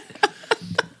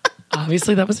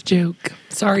 Obviously, that was a joke.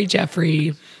 Sorry,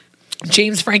 Jeffrey.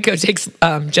 James Franco takes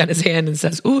Jenna's hand and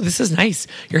says, ooh, this is nice.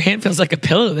 Your hand feels like a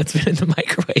pillow that's been in the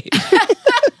microwave.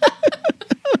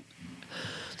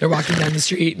 They're walking down the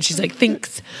street, and she's like,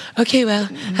 thanks. Okay, well,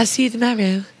 I'll see you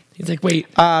tomorrow. He's like, wait.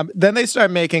 Then they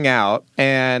start making out,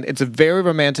 and it's a very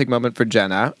romantic moment for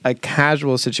Jenna, a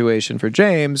casual situation for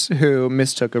James, who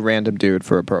mistook a random dude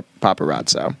for a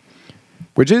paparazzo,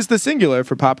 which is the singular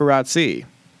for paparazzi.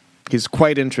 He's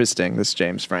quite interesting, this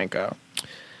James Franco.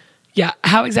 Yeah,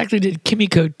 how exactly did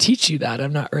Kimiko teach you that?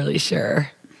 I'm not really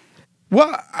sure.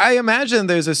 Well, I imagine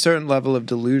there's a certain level of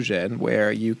delusion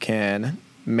where you can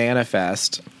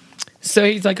manifest. So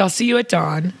he's like, I'll see you at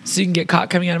dawn so you can get caught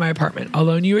coming out of my apartment. I'll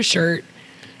loan you a shirt.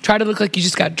 Try to look like you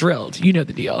just got drilled. You know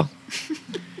the deal.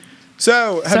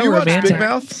 So, have So you watched romantic. Big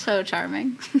Mouth? So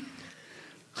charming.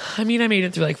 I mean, I made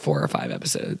it through like 4 or 5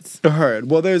 episodes.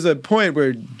 Heard. Well, there's a point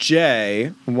where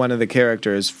Jay, one of the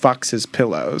characters, fucks his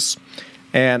pillows.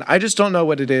 And I just don't know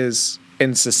what it is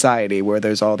in society where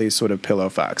there's all these sort of pillow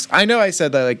fucks. I know I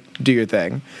said that, like, do your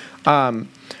thing. But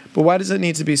why does it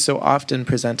need to be so often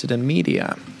presented in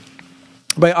media?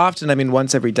 By often, I mean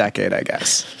once every decade, I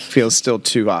guess. Feels still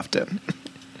too often.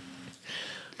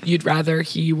 You'd rather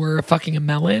he were fucking a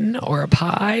melon or a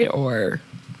pie or...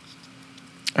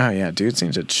 Oh, yeah, dude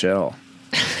seems to chill.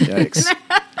 Yikes.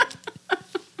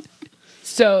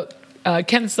 So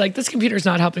Kenneth's like, this computer's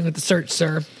not helping with the search,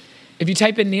 sir. If you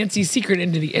type in Nancy's secret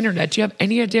into the internet, do you have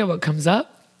any idea what comes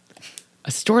up?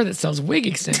 A store that sells wig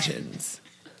extensions.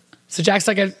 So Jack's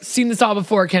like, I've seen this all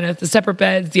before, Kenneth. The separate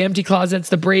beds, the empty closets,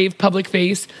 the brave public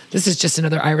face. This is just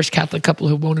another Irish Catholic couple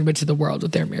who won't admit to the world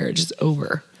that their marriage is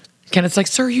over. Kenneth's like,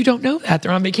 sir, you don't know that.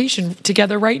 They're on vacation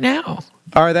together right now.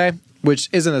 Are they? Which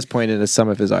isn't as pointed as some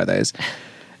of his are theys.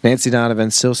 Nancy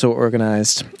Donovan, still so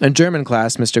organized. In German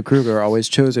class, Mr. Kruger always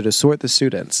chose her to sort the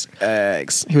students'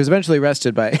 eggs. He was eventually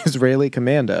arrested by Israeli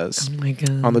commandos. Oh my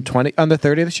God. On the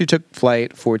 30th, she took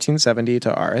flight 1470 to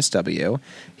RSW.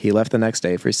 He left the next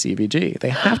day for CVG. They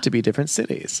have to be different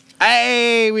cities.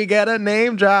 Hey, we got a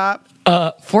name drop.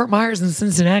 Fort Myers and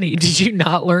Cincinnati. Did you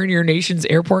not learn your nation's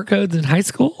airport codes in high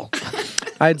school?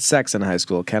 I had sex in high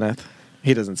school, Kenneth.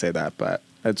 He doesn't say that, but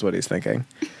that's what he's thinking.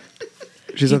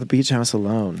 She's at the beach house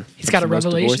alone. He's got a It's the most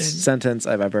revelation. divorced sentence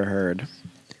I've ever heard.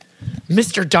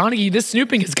 Mr. Donaghy, this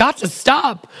snooping has got to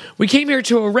stop. We came here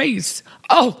to erase.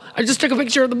 Oh, I just took a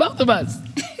picture of the both of us.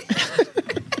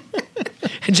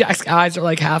 And Jack's eyes are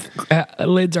like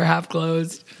lids are half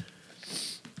closed.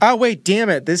 Oh, wait, damn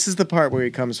it. This is the part where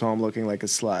he comes home looking like a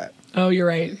slut. Oh, you're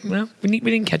right. Well, we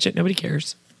didn't catch it. Nobody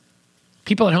cares.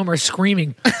 People at home are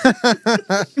screaming.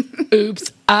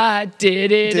 Oops, I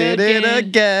did it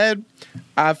again.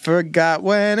 I forgot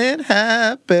when it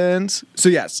happened. So,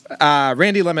 yes,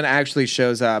 Randy Lemon actually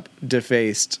shows up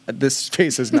defaced. This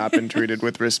face has not been treated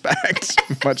with respect,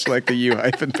 much like the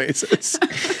U-hyphen faces.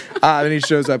 And he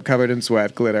shows up covered in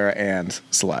sweat, glitter, and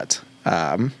slut.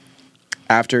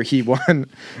 After he won,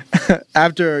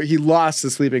 after he lost the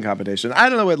sleeping competition. I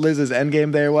don't know what Liz's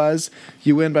endgame there was.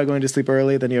 You win by going to sleep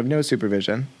early, then you have no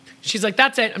supervision. She's like,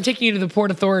 that's it. I'm taking you to the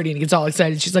Port Authority. And he gets all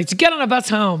excited. She's like, to get on a bus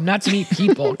home, not to meet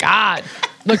people. God.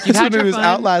 Look, you've So had when your he was fun.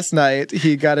 out last night,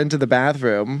 he got into the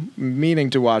bathroom, meaning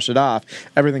to wash it off.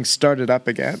 Everything started up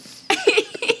again.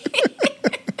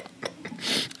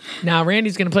 Now,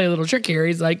 Randy's going to play a little trick here.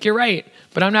 He's like, you're right,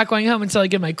 but I'm not going home until I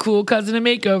give my cool cousin a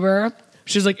makeover.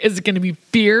 She's like, is it going to be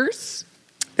fierce?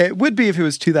 It would be if it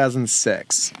was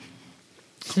 2006.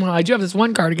 Well, I do have this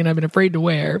one cardigan I've been afraid to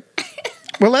wear.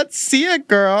 Well, let's see it,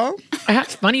 girl. I have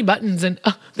funny buttons and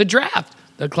the draft.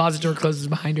 The closet door closes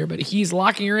behind her, but he's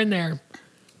locking her in there.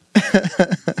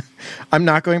 I'm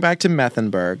not going back to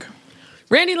Methenberg.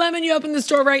 Randy Lemon, you open the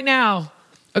store right now.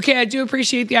 Okay, I do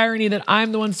appreciate the irony that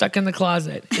I'm the one stuck in the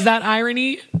closet. Is that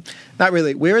irony? Not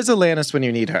really. Where is Alanis when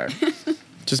you need her?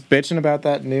 Just bitching about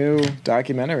that new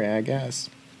documentary, I guess.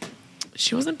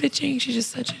 She wasn't bitching. She just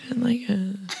said she didn't like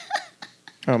it.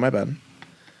 Oh, my bad.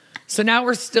 So now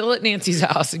we're still at Nancy's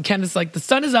house, and Ken is like, the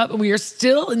sun is up, and we are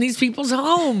still in these people's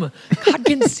home. God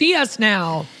can see us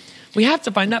now. We have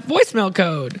to find that voicemail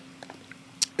code.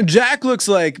 Jack looks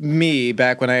like me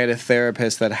back when I had a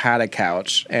therapist that had a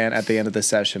couch, and at the end of the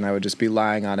session, I would just be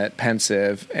lying on it,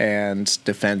 pensive and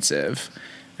defensive.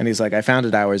 And he's like, I found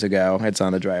it hours ago. It's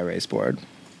on the dry erase board.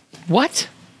 What?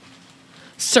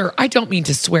 Sir, I don't mean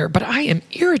to swear, but I am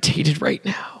irritated right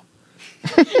now.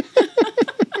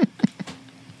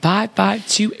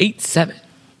 55287.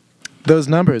 Those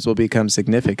numbers will become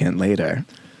significant later.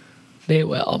 They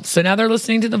will. So now they're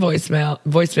listening to the voicemail,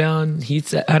 and he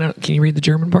said, can you read the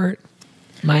German part?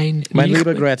 Mein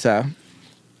liebe Greta.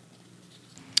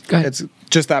 Go ahead. It's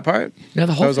just that part? No,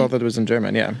 the whole That was all thing. that was in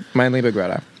German, yeah. Mein liebe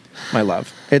Greta. My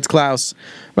love. It's Klaus.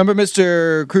 Remember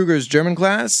Mr. Kruger's German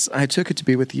class? I took it to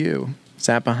be with you.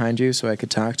 Sat behind you so I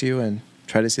could talk to you and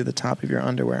try to see the top of your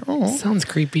underwear. Oh. Sounds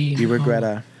creepy. You were No.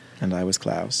 Greta. And I was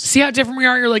Klaus. See how different we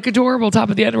are? You're like adorable top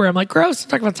of the underwear. I'm like, gross.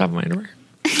 Talk about top of my underwear.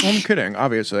 I'm kidding,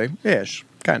 obviously. Ish.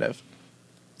 Kind of.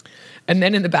 And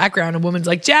then in the background, a woman's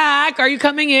like, Jack, are you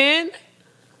coming in?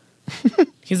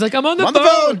 He's like, I'm on the On phone.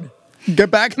 the phone!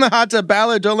 Get back in the hot tub,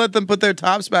 Ballard. Don't let them put their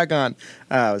tops back on.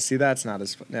 Oh, see, that's not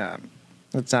as... Yeah,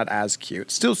 that's not as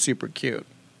cute. Still super cute.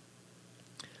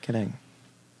 Kidding.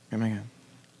 Oh my God.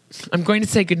 I'm going to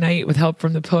say goodnight with help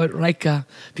from the poet Rilke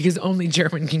because only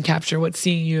German can capture what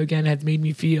seeing you again has made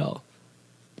me feel.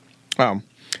 Oh.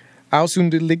 Aus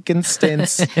und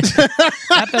Lichtensteins.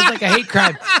 That feels like a hate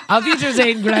crime. Auf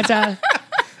Wiedersehen, Greta.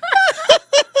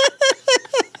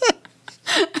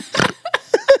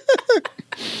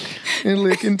 In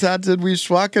Lichtenstadt, we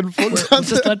schwacken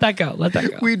Just let that go. Let that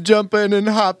go. We jumpin' and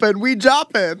hoppin', we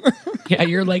joppin'. Yeah,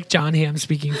 you're like John Hamm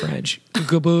speaking French. So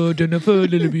the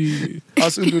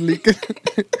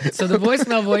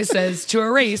voicemail voice says, to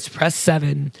erase, press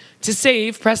 7. To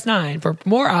save, press 9. For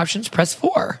more options, press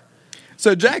 4.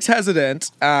 So Jack's hesitant,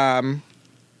 and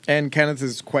Kenneth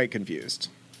is quite confused.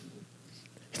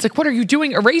 It's like, what are you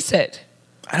doing? Erase it.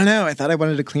 I don't know. I thought I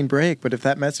wanted a clean break, but if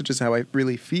that message is how I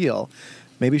really feel,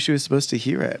 maybe she was supposed to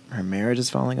hear it. Her marriage is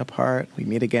falling apart. We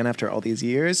meet again after all these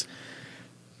years.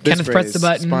 Kenneth pressed the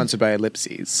button. Sponsored by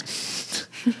Ellipses.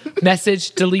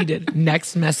 Message deleted.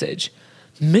 Next message.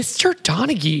 Mr.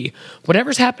 Donaghy,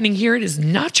 whatever's happening here, it is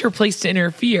not your place to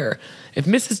interfere. If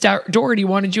Mrs. Doherty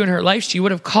wanted you in her life, she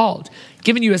would have called,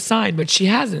 given you a sign, but she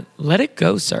hasn't. Let it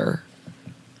go, sir.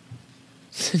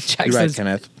 Jack You're right, says,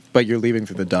 Kenneth, but you're leaving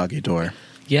through the doggy door.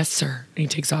 yes, sir. And he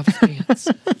takes off his pants.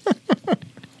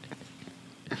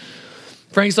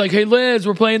 Frank's like, hey, Liz,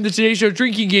 we're playing the Today Show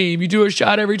drinking game. You do a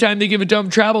shot every time they give a dumb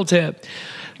travel tip.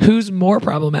 Who's more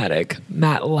problematic,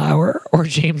 Matt Lauer or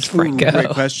James Franco? Ooh, great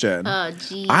question. Oh,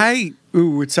 geez.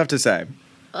 It's tough to say.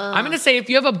 I'm going to say if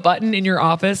you have a button in your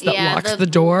office that locks the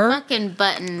door Fucking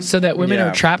button. so that women Yeah.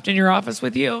 are trapped in your office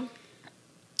with you,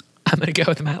 I'm going to go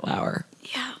with Matt Lauer.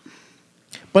 Yeah.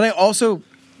 But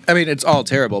it's all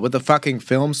terrible, but the fucking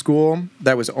film school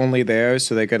that was only there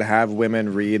so they could have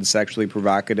women read sexually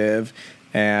provocative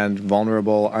and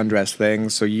vulnerable undressed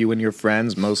things so you and your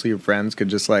friends, mostly your friends, could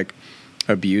just like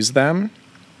abuse them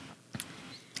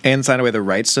and sign away the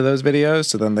rights to those videos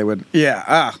so then they would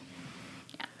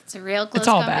It's a real close It's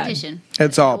all bad. competition.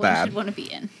 It's all No one bad. should want to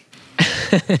be in.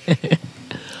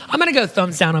 I'm going to go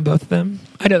thumbs down on both of them.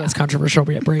 I know that's controversial,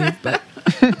 but brave, but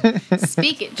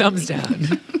Speak it. thumbs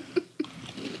down.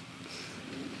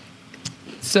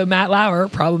 So Matt Lauer,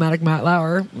 problematic Matt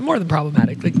Lauer, more than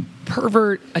problematic, like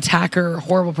pervert, attacker,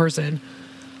 horrible person.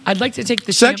 I'd like to take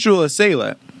the Sexual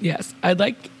assailant. Yes, I'd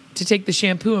like to take the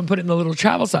shampoo and put it in the little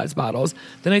travel size bottles.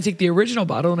 Then I take the original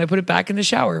bottle and I put it back in the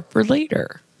shower for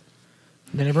later.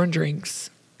 And then everyone drinks.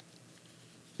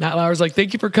 Matt Lauer's like,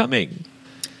 thank you for coming.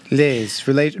 Liz,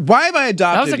 why have I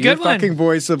adopted That was a your good one. fucking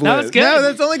voice of Liz? That was good. No,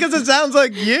 that's only because it sounds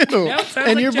like you. No, it sounds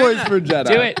and like your Jenna. voice for Jenna.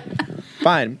 Do it.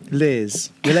 Fine.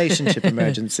 Liz, relationship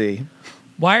emergency.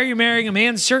 Why are you marrying a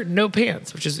man's shirt and no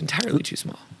pants, which is entirely too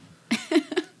small?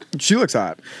 She looks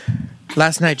hot.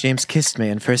 Last night, James kissed me,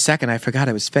 and for a second, I forgot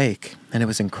it was fake, and it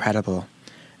was incredible.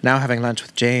 Now having lunch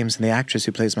with James and the actress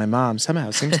who plays my mom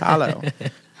somehow seems hollow.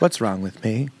 What's wrong with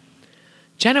me?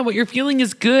 Jenna, what you're feeling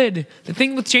is good. The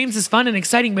thing with James is fun and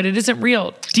exciting, but it isn't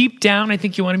real. Deep down, I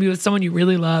think you want to be with someone you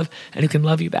really love and who can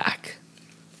love you back.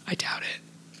 I doubt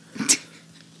it.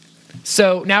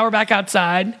 So now we're back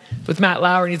outside with Matt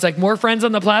Lauer, and he's like, more friends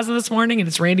on the plaza this morning, and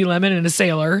it's Randy Lemon and a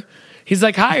sailor. He's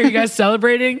like, hi, are you guys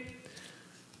celebrating?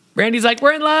 Randy's like,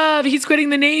 we're in love. He's quitting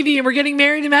the Navy, and we're getting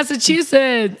married in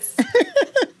Massachusetts.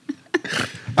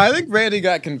 I think Randy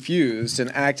got confused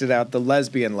and acted out the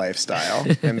lesbian lifestyle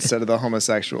instead of the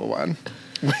homosexual one,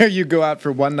 where you go out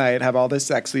for one night, have all the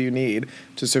sex that you need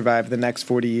to survive the next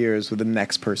 40 years with the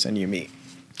next person you meet.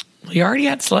 He already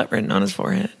had slut written on his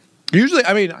forehead. Usually,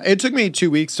 it took me 2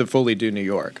 weeks to fully do New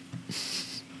York.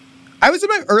 I was in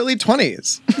my early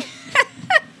 20s.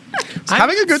 I'm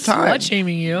having a good time. Slut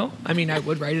shaming you. I mean, I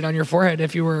would write it on your forehead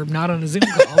if you were not on a Zoom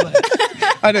call. But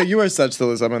I know you are such the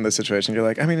Liz. I'm in this situation. You're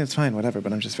like, it's fine, whatever,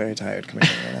 but I'm just very tired. Come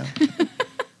here right now.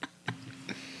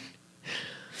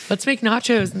 let's make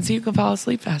nachos and see who can fall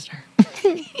asleep faster.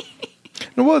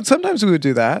 No, well, sometimes we would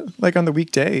do that, like on the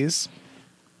weekdays.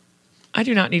 I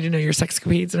do not need to know your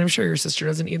sexcapades, and I'm sure your sister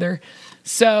doesn't either.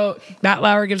 So Matt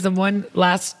Lauer gives them one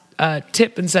last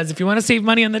tip and says, if you want to save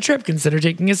money on the trip, consider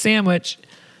taking a sandwich.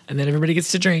 And then everybody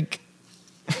gets to drink.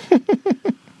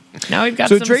 Now we've got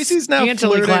So some Tracy's now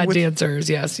scantily flirting clad with- dancers.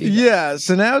 Yes. Yeah,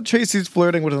 so now Tracy's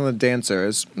flirting with one of the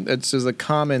dancers. It's just a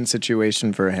common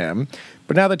situation for him.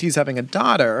 But now that he's having a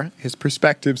daughter, his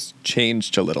perspective's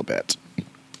changed a little bit.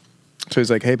 So he's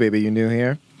like, hey, baby, you new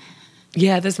here?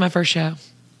 Yeah, this is my first show.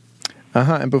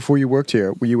 Uh-huh. And before you worked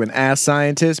here, were you an ass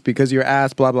scientist? Because you're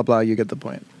ass, blah, blah, blah. You get the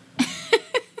point.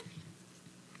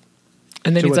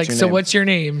 And then So he's what's like, your so name? what's your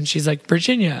name? And she's like,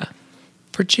 Virginia.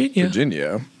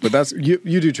 Virginia. But that's, you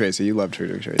do Tracy. You love True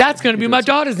Tracy. That's going to be my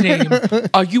daughter's name.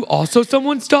 Are you also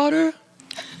someone's daughter?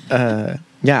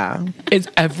 Yeah, Is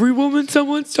every woman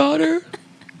someone's daughter?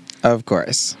 of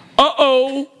course.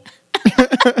 Uh-oh.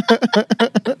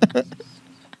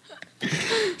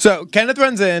 So Kenneth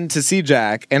runs in to see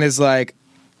Jack and is like,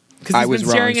 Because I he's was been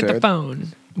staring wrong, at sir. the phone.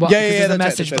 Well, Yeah, because yeah, there's a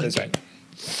that's message right, that's blinking.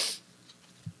 right.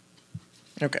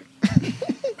 Okay.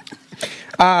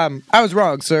 I was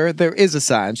wrong, sir. There is a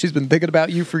sign. She's been thinking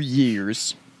about you for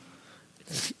years.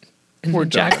 And Poor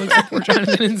then Jack looks at poor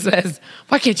Jonathan and says,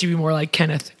 why can't you be more like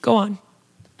Kenneth? Go on.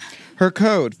 Her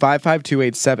code,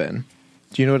 55287.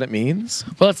 Do you know what it means?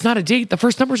 Well, it's not a date. The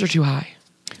first numbers are too high.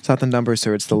 It's not the numbers,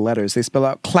 sir. It's the letters. They spell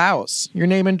out Klaus, your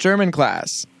name in German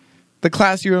class. The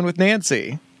class you were in with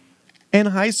Nancy. In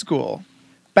high school.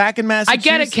 Back in I Massachusetts.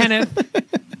 get it, Kenneth.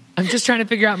 I'm just trying to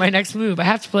figure out my next move. I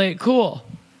have to play it cool.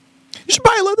 You should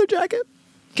buy a leather jacket.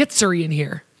 Get Suri in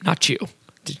here, not you.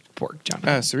 Poor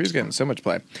Jonathan. Suri's getting so much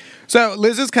play. So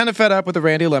Liz is kind of fed up with the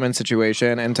Randy Lemon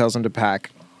situation and tells him to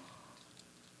pack.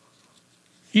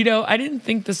 You know, I didn't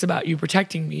think this about you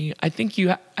protecting me. I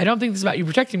don't think this about you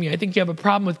protecting me. I think you have a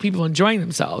problem with people enjoying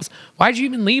themselves. Why'd you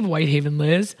even leave Whitehaven,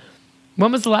 Liz?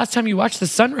 When was the last time you watched the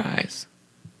sunrise?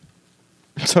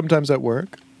 Sometimes at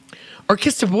work. Or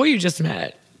kissed a boy you just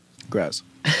met? Gross.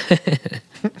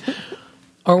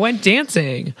 Or went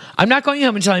dancing? I'm not going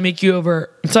home until I make you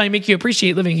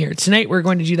appreciate living here. Tonight we're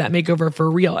going to do that makeover for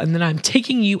real, and then I'm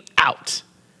taking you out.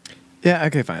 Yeah,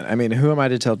 okay, fine. I mean, who am I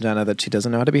to tell Jenna that she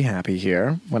doesn't know how to be happy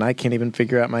here when I can't even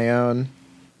figure out my own?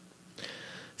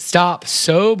 Stop.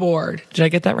 So bored. Did I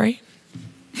get that right?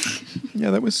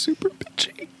 Yeah, that was super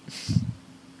bitchy.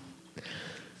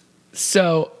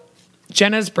 So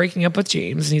Jenna's breaking up with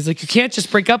James, and he's like, you can't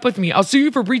just break up with me. I'll sue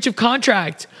you for breach of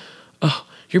contract. Oh,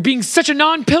 you're being such a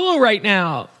non-pillow right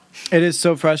now. It is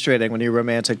so frustrating when your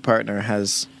romantic partner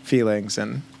has feelings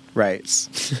and rights.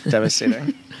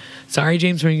 Devastating. Sorry,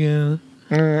 James Franco.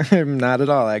 Not at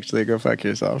all, actually. Go fuck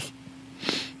yourself.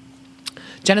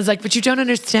 Jenna's like, but you don't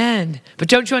understand. But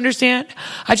don't you understand?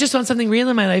 I just want something real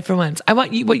in my life for once. I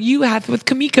want what you have with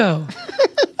Kamiko.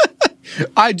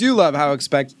 I do love how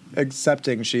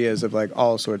accepting she is of like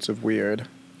all sorts of weird.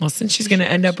 Well, since she's going to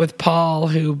end up with Paul,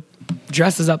 who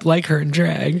dresses up like her in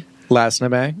drag. Last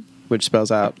name, which spells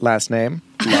out last name.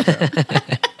 Love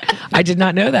it. I did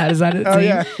not know that. Is that it? Oh,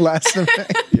 yeah. Last name.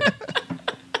 Yeah.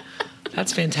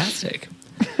 That's fantastic.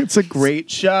 It's a great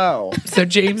show. So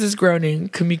James is groaning,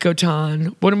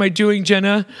 Kamiko-tan. What am I doing,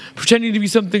 Jenna? Pretending to be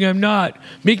something I'm not.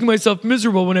 Making myself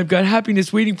miserable when I've got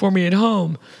happiness waiting for me at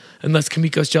home. Unless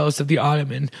Kamiko's jealous of the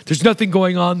ottoman. There's nothing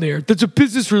going on there. That's a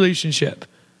business relationship.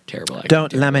 Terrible acting. Don't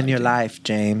terrible lemon your acting. life,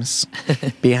 James.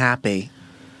 Be happy.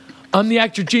 I'm the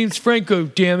actor James Franco,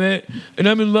 damn it. And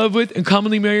I'm in love with and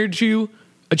commonly married to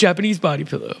a Japanese body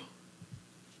pillow.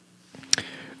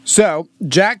 So,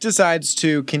 Jack decides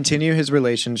to continue his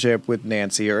relationship with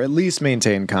Nancy, or at least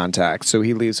maintain contact. So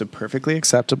he leaves a perfectly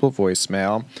acceptable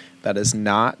voicemail that is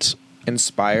not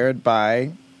inspired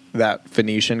by that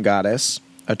Phoenician goddess,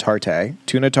 Atarte,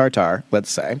 tuna tartare,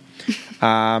 let's say.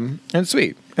 And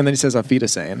sweet. And then he says, Auf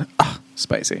Wiedersehen.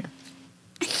 Spicy.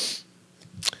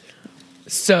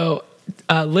 So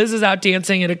Liz is out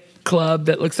dancing at a club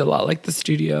that looks a lot like the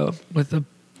studio with a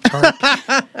tarp.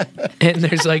 And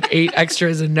there's like 8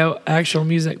 extras and no actual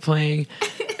music playing.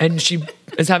 And she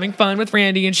is having fun with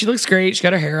Randy, and she looks great. She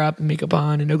got her hair up and makeup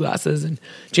on and no glasses. And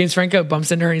James Franco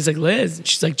bumps into her and he's like, Liz. And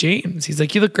she's like, James. He's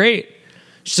like, you look great.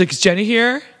 She's like, is Jenny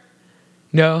here?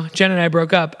 No, Jen and I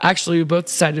broke up. Actually, we both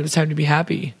decided it was time to be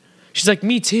happy. She's like,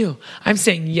 me too. I'm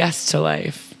saying yes to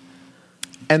life.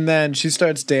 And then she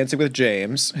starts dancing with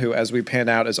James, who, as we pan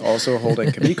out, is also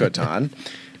holding Kamiko-tan.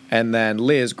 And then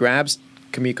Liz grabs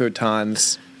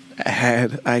Kamiko-tan's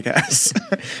head, I guess,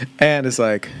 and is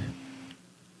like,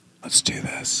 let's do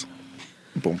this.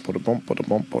 Boom, boom, boom,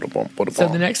 boom, boom, boom. So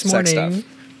the next morning,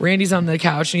 Randy's on the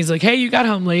couch and he's like, hey, you got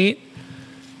home late.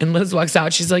 And Liz walks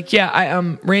out. She's like,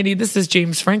 yeah, Randy, this is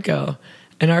James Franco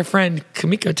and our friend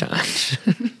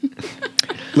Kamiko-tan.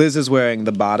 Liz is wearing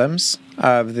the bottoms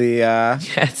of the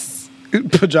Yes.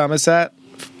 pajama set.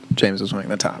 James is wearing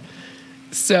the top.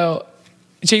 So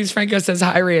James Franco says,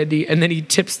 hi, Randy. And then he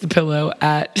tips the pillow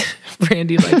at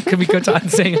Randy like Kamiko-tan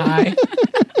saying hi.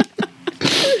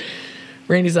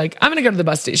 Randy's like, I'm going to go to the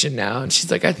bus station now. And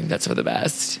she's like, I think that's for the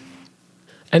best.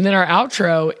 And then our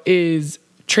outro is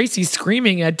Tracy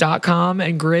screaming at .com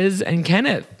and Grizz and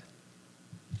Kenneth.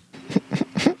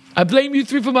 I blame you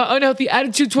three for my unhealthy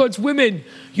attitude towards women.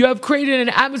 You have created an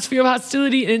atmosphere of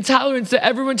hostility and intolerance that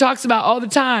everyone talks about all the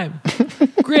time.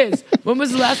 Grizz, when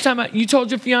was the last time you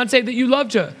told your fiance that you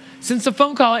loved her? Since the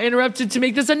phone call I interrupted to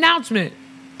make this announcement.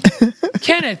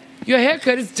 Kenneth, your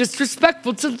haircut is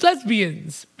disrespectful to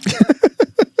lesbians.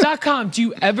 .com, do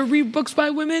you ever read books by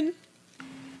women?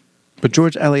 But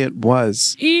George Eliot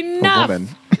was Enough! a woman.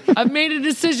 I've made a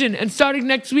decision, and starting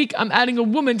next week, I'm adding a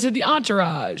woman to the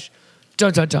entourage.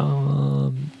 Dun dun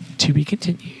dun. To be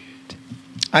continued.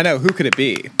 I know. Who could it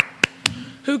be?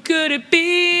 Who could it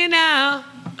be now?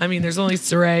 I mean, there's only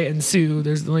Saray and Sue.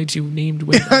 There's only two named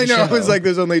women. I know. It was like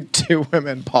there's only two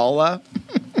women. Paula.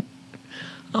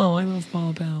 Oh, I love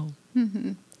Paula Bell.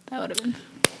 That would have been.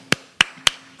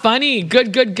 Funny.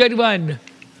 Good one.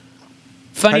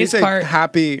 How do you Funniest say part.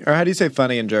 happy, or how do you say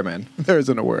funny in German? There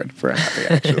isn't a word for happy,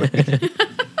 actually.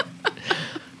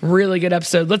 Really good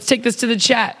episode. Let's take this to the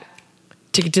chat.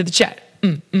 Take it to the chat.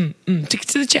 Take it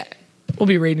to the chat. We'll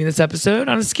be rating this episode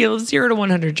on a scale of 0 to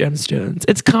 100 gemstones.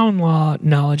 It's common law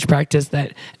knowledge practice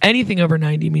that anything over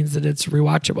 90 means that it's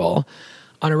rewatchable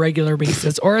on a regular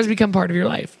basis or has become part of your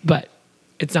life. But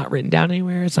it's not written down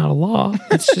anywhere. It's not a law.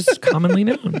 It's just commonly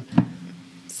known.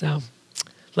 So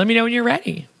let me know when you're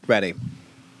ready. Ready.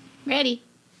 Ready.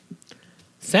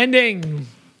 Sending.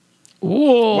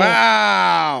 Ooh.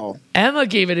 Wow. Emma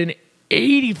gave it an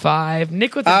 85.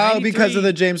 Nick with a 93. Oh, because of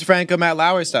the James Franco, Matt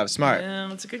Lauer stuff. Smart. Yeah,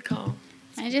 that's a good call.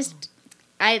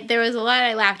 There was a lot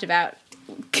I laughed about.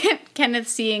 Kenneth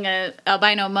seeing a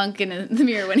albino monk in the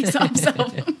mirror when he saw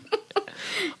himself.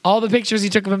 All the pictures he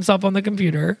took of himself on the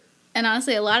computer. And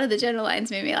honestly, a lot of the general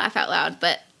lines made me laugh out loud.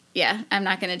 But yeah, I'm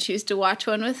not going to choose to watch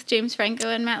one with James Franco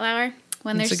and Matt Lauer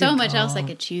when That's there's a so good much else I call.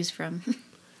 could choose from.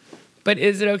 But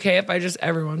is it okay if I just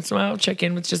every once in a while check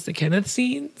in with just the Kenneth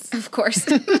scenes? Of course.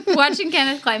 Watching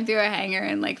Kenneth climb through a hanger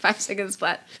in like 5 seconds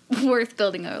flat, worth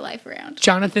building a life around.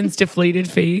 Jonathan's deflated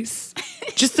face.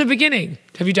 Just the beginning.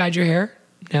 Have you dyed your hair?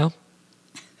 No.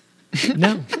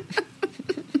 No.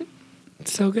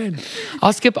 It's so good.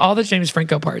 I'll skip all the James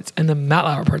Franco parts, and the Matt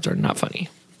Lauer parts are not funny.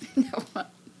 No,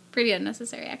 pretty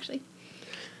unnecessary, actually.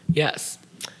 Yes.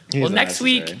 He's Well, next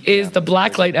week unnecessary. is the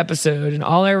Blacklight episode, and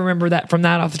all I remember that from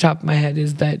that off the top of my head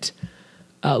is that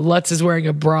Lutz is wearing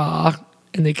a bra,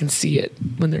 and they can see it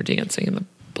when they're dancing in the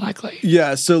blacklight.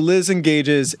 Yeah, so Liz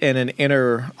engages in an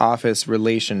inner office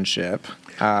relationship.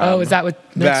 Is that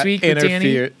what next week with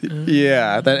Danny?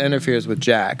 Yeah, that interferes with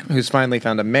Jack, who's finally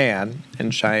found a man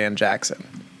in Cheyenne Jackson.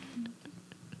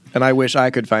 And I wish I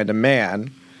could find a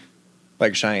man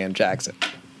like Cheyenne Jackson.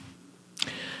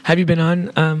 Have you been on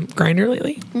Grindr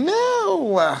lately?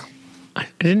 No. I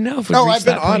didn't know if we No, reached I've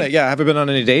been that on point. it. Yeah, have I been on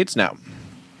any dates? No.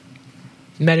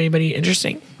 Met anybody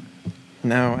interesting?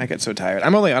 No, I get so tired.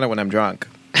 I'm only on it when I'm drunk.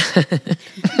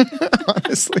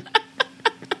 Honestly.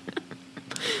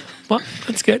 Well,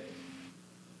 that's good.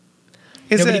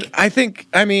 Is Nobody- it?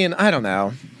 I don't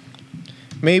know.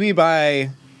 Maybe by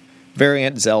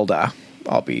variant Zelda,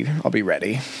 I'll be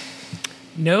ready.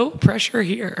 No pressure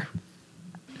here.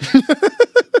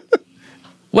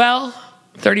 Well,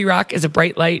 30 Rock is a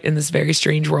bright light in this very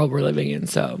strange world we're living in.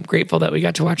 So I'm grateful that we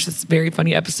got to watch this very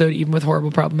funny episode, even with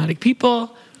horrible, problematic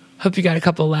people. Hope you got a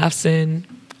couple of laughs in.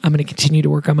 I'm going to continue to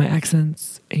work on my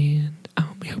accents, and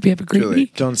we hope you have a great Julie,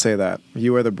 week. don't say that.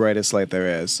 You are the brightest light there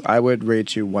is. I would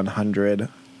rate you 100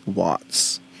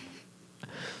 watts.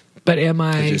 But am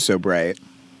Because I? you're so bright.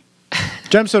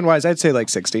 Gemstone wise, I'd say like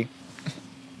 60.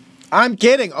 I'm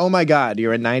kidding. Oh my God.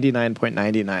 You're a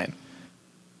 99.99.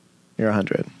 You're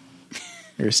 100.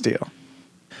 You're a steal.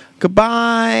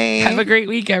 Goodbye. Have a great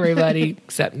week, everybody,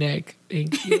 except Nick.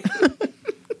 Thank you.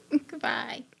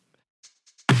 Goodbye.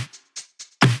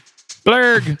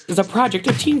 Blurg is a project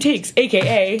of Team Takes,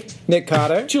 a.k.a. Nick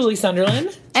Cotter. Julie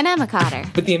Sunderland, And Emma Cotter.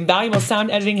 with the invaluable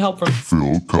sound editing help from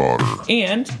Phil Cotter.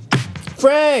 and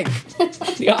Frank.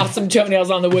 the awesome toenails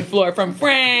on the wood floor from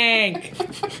Frank.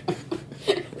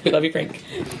 We love you, Frank.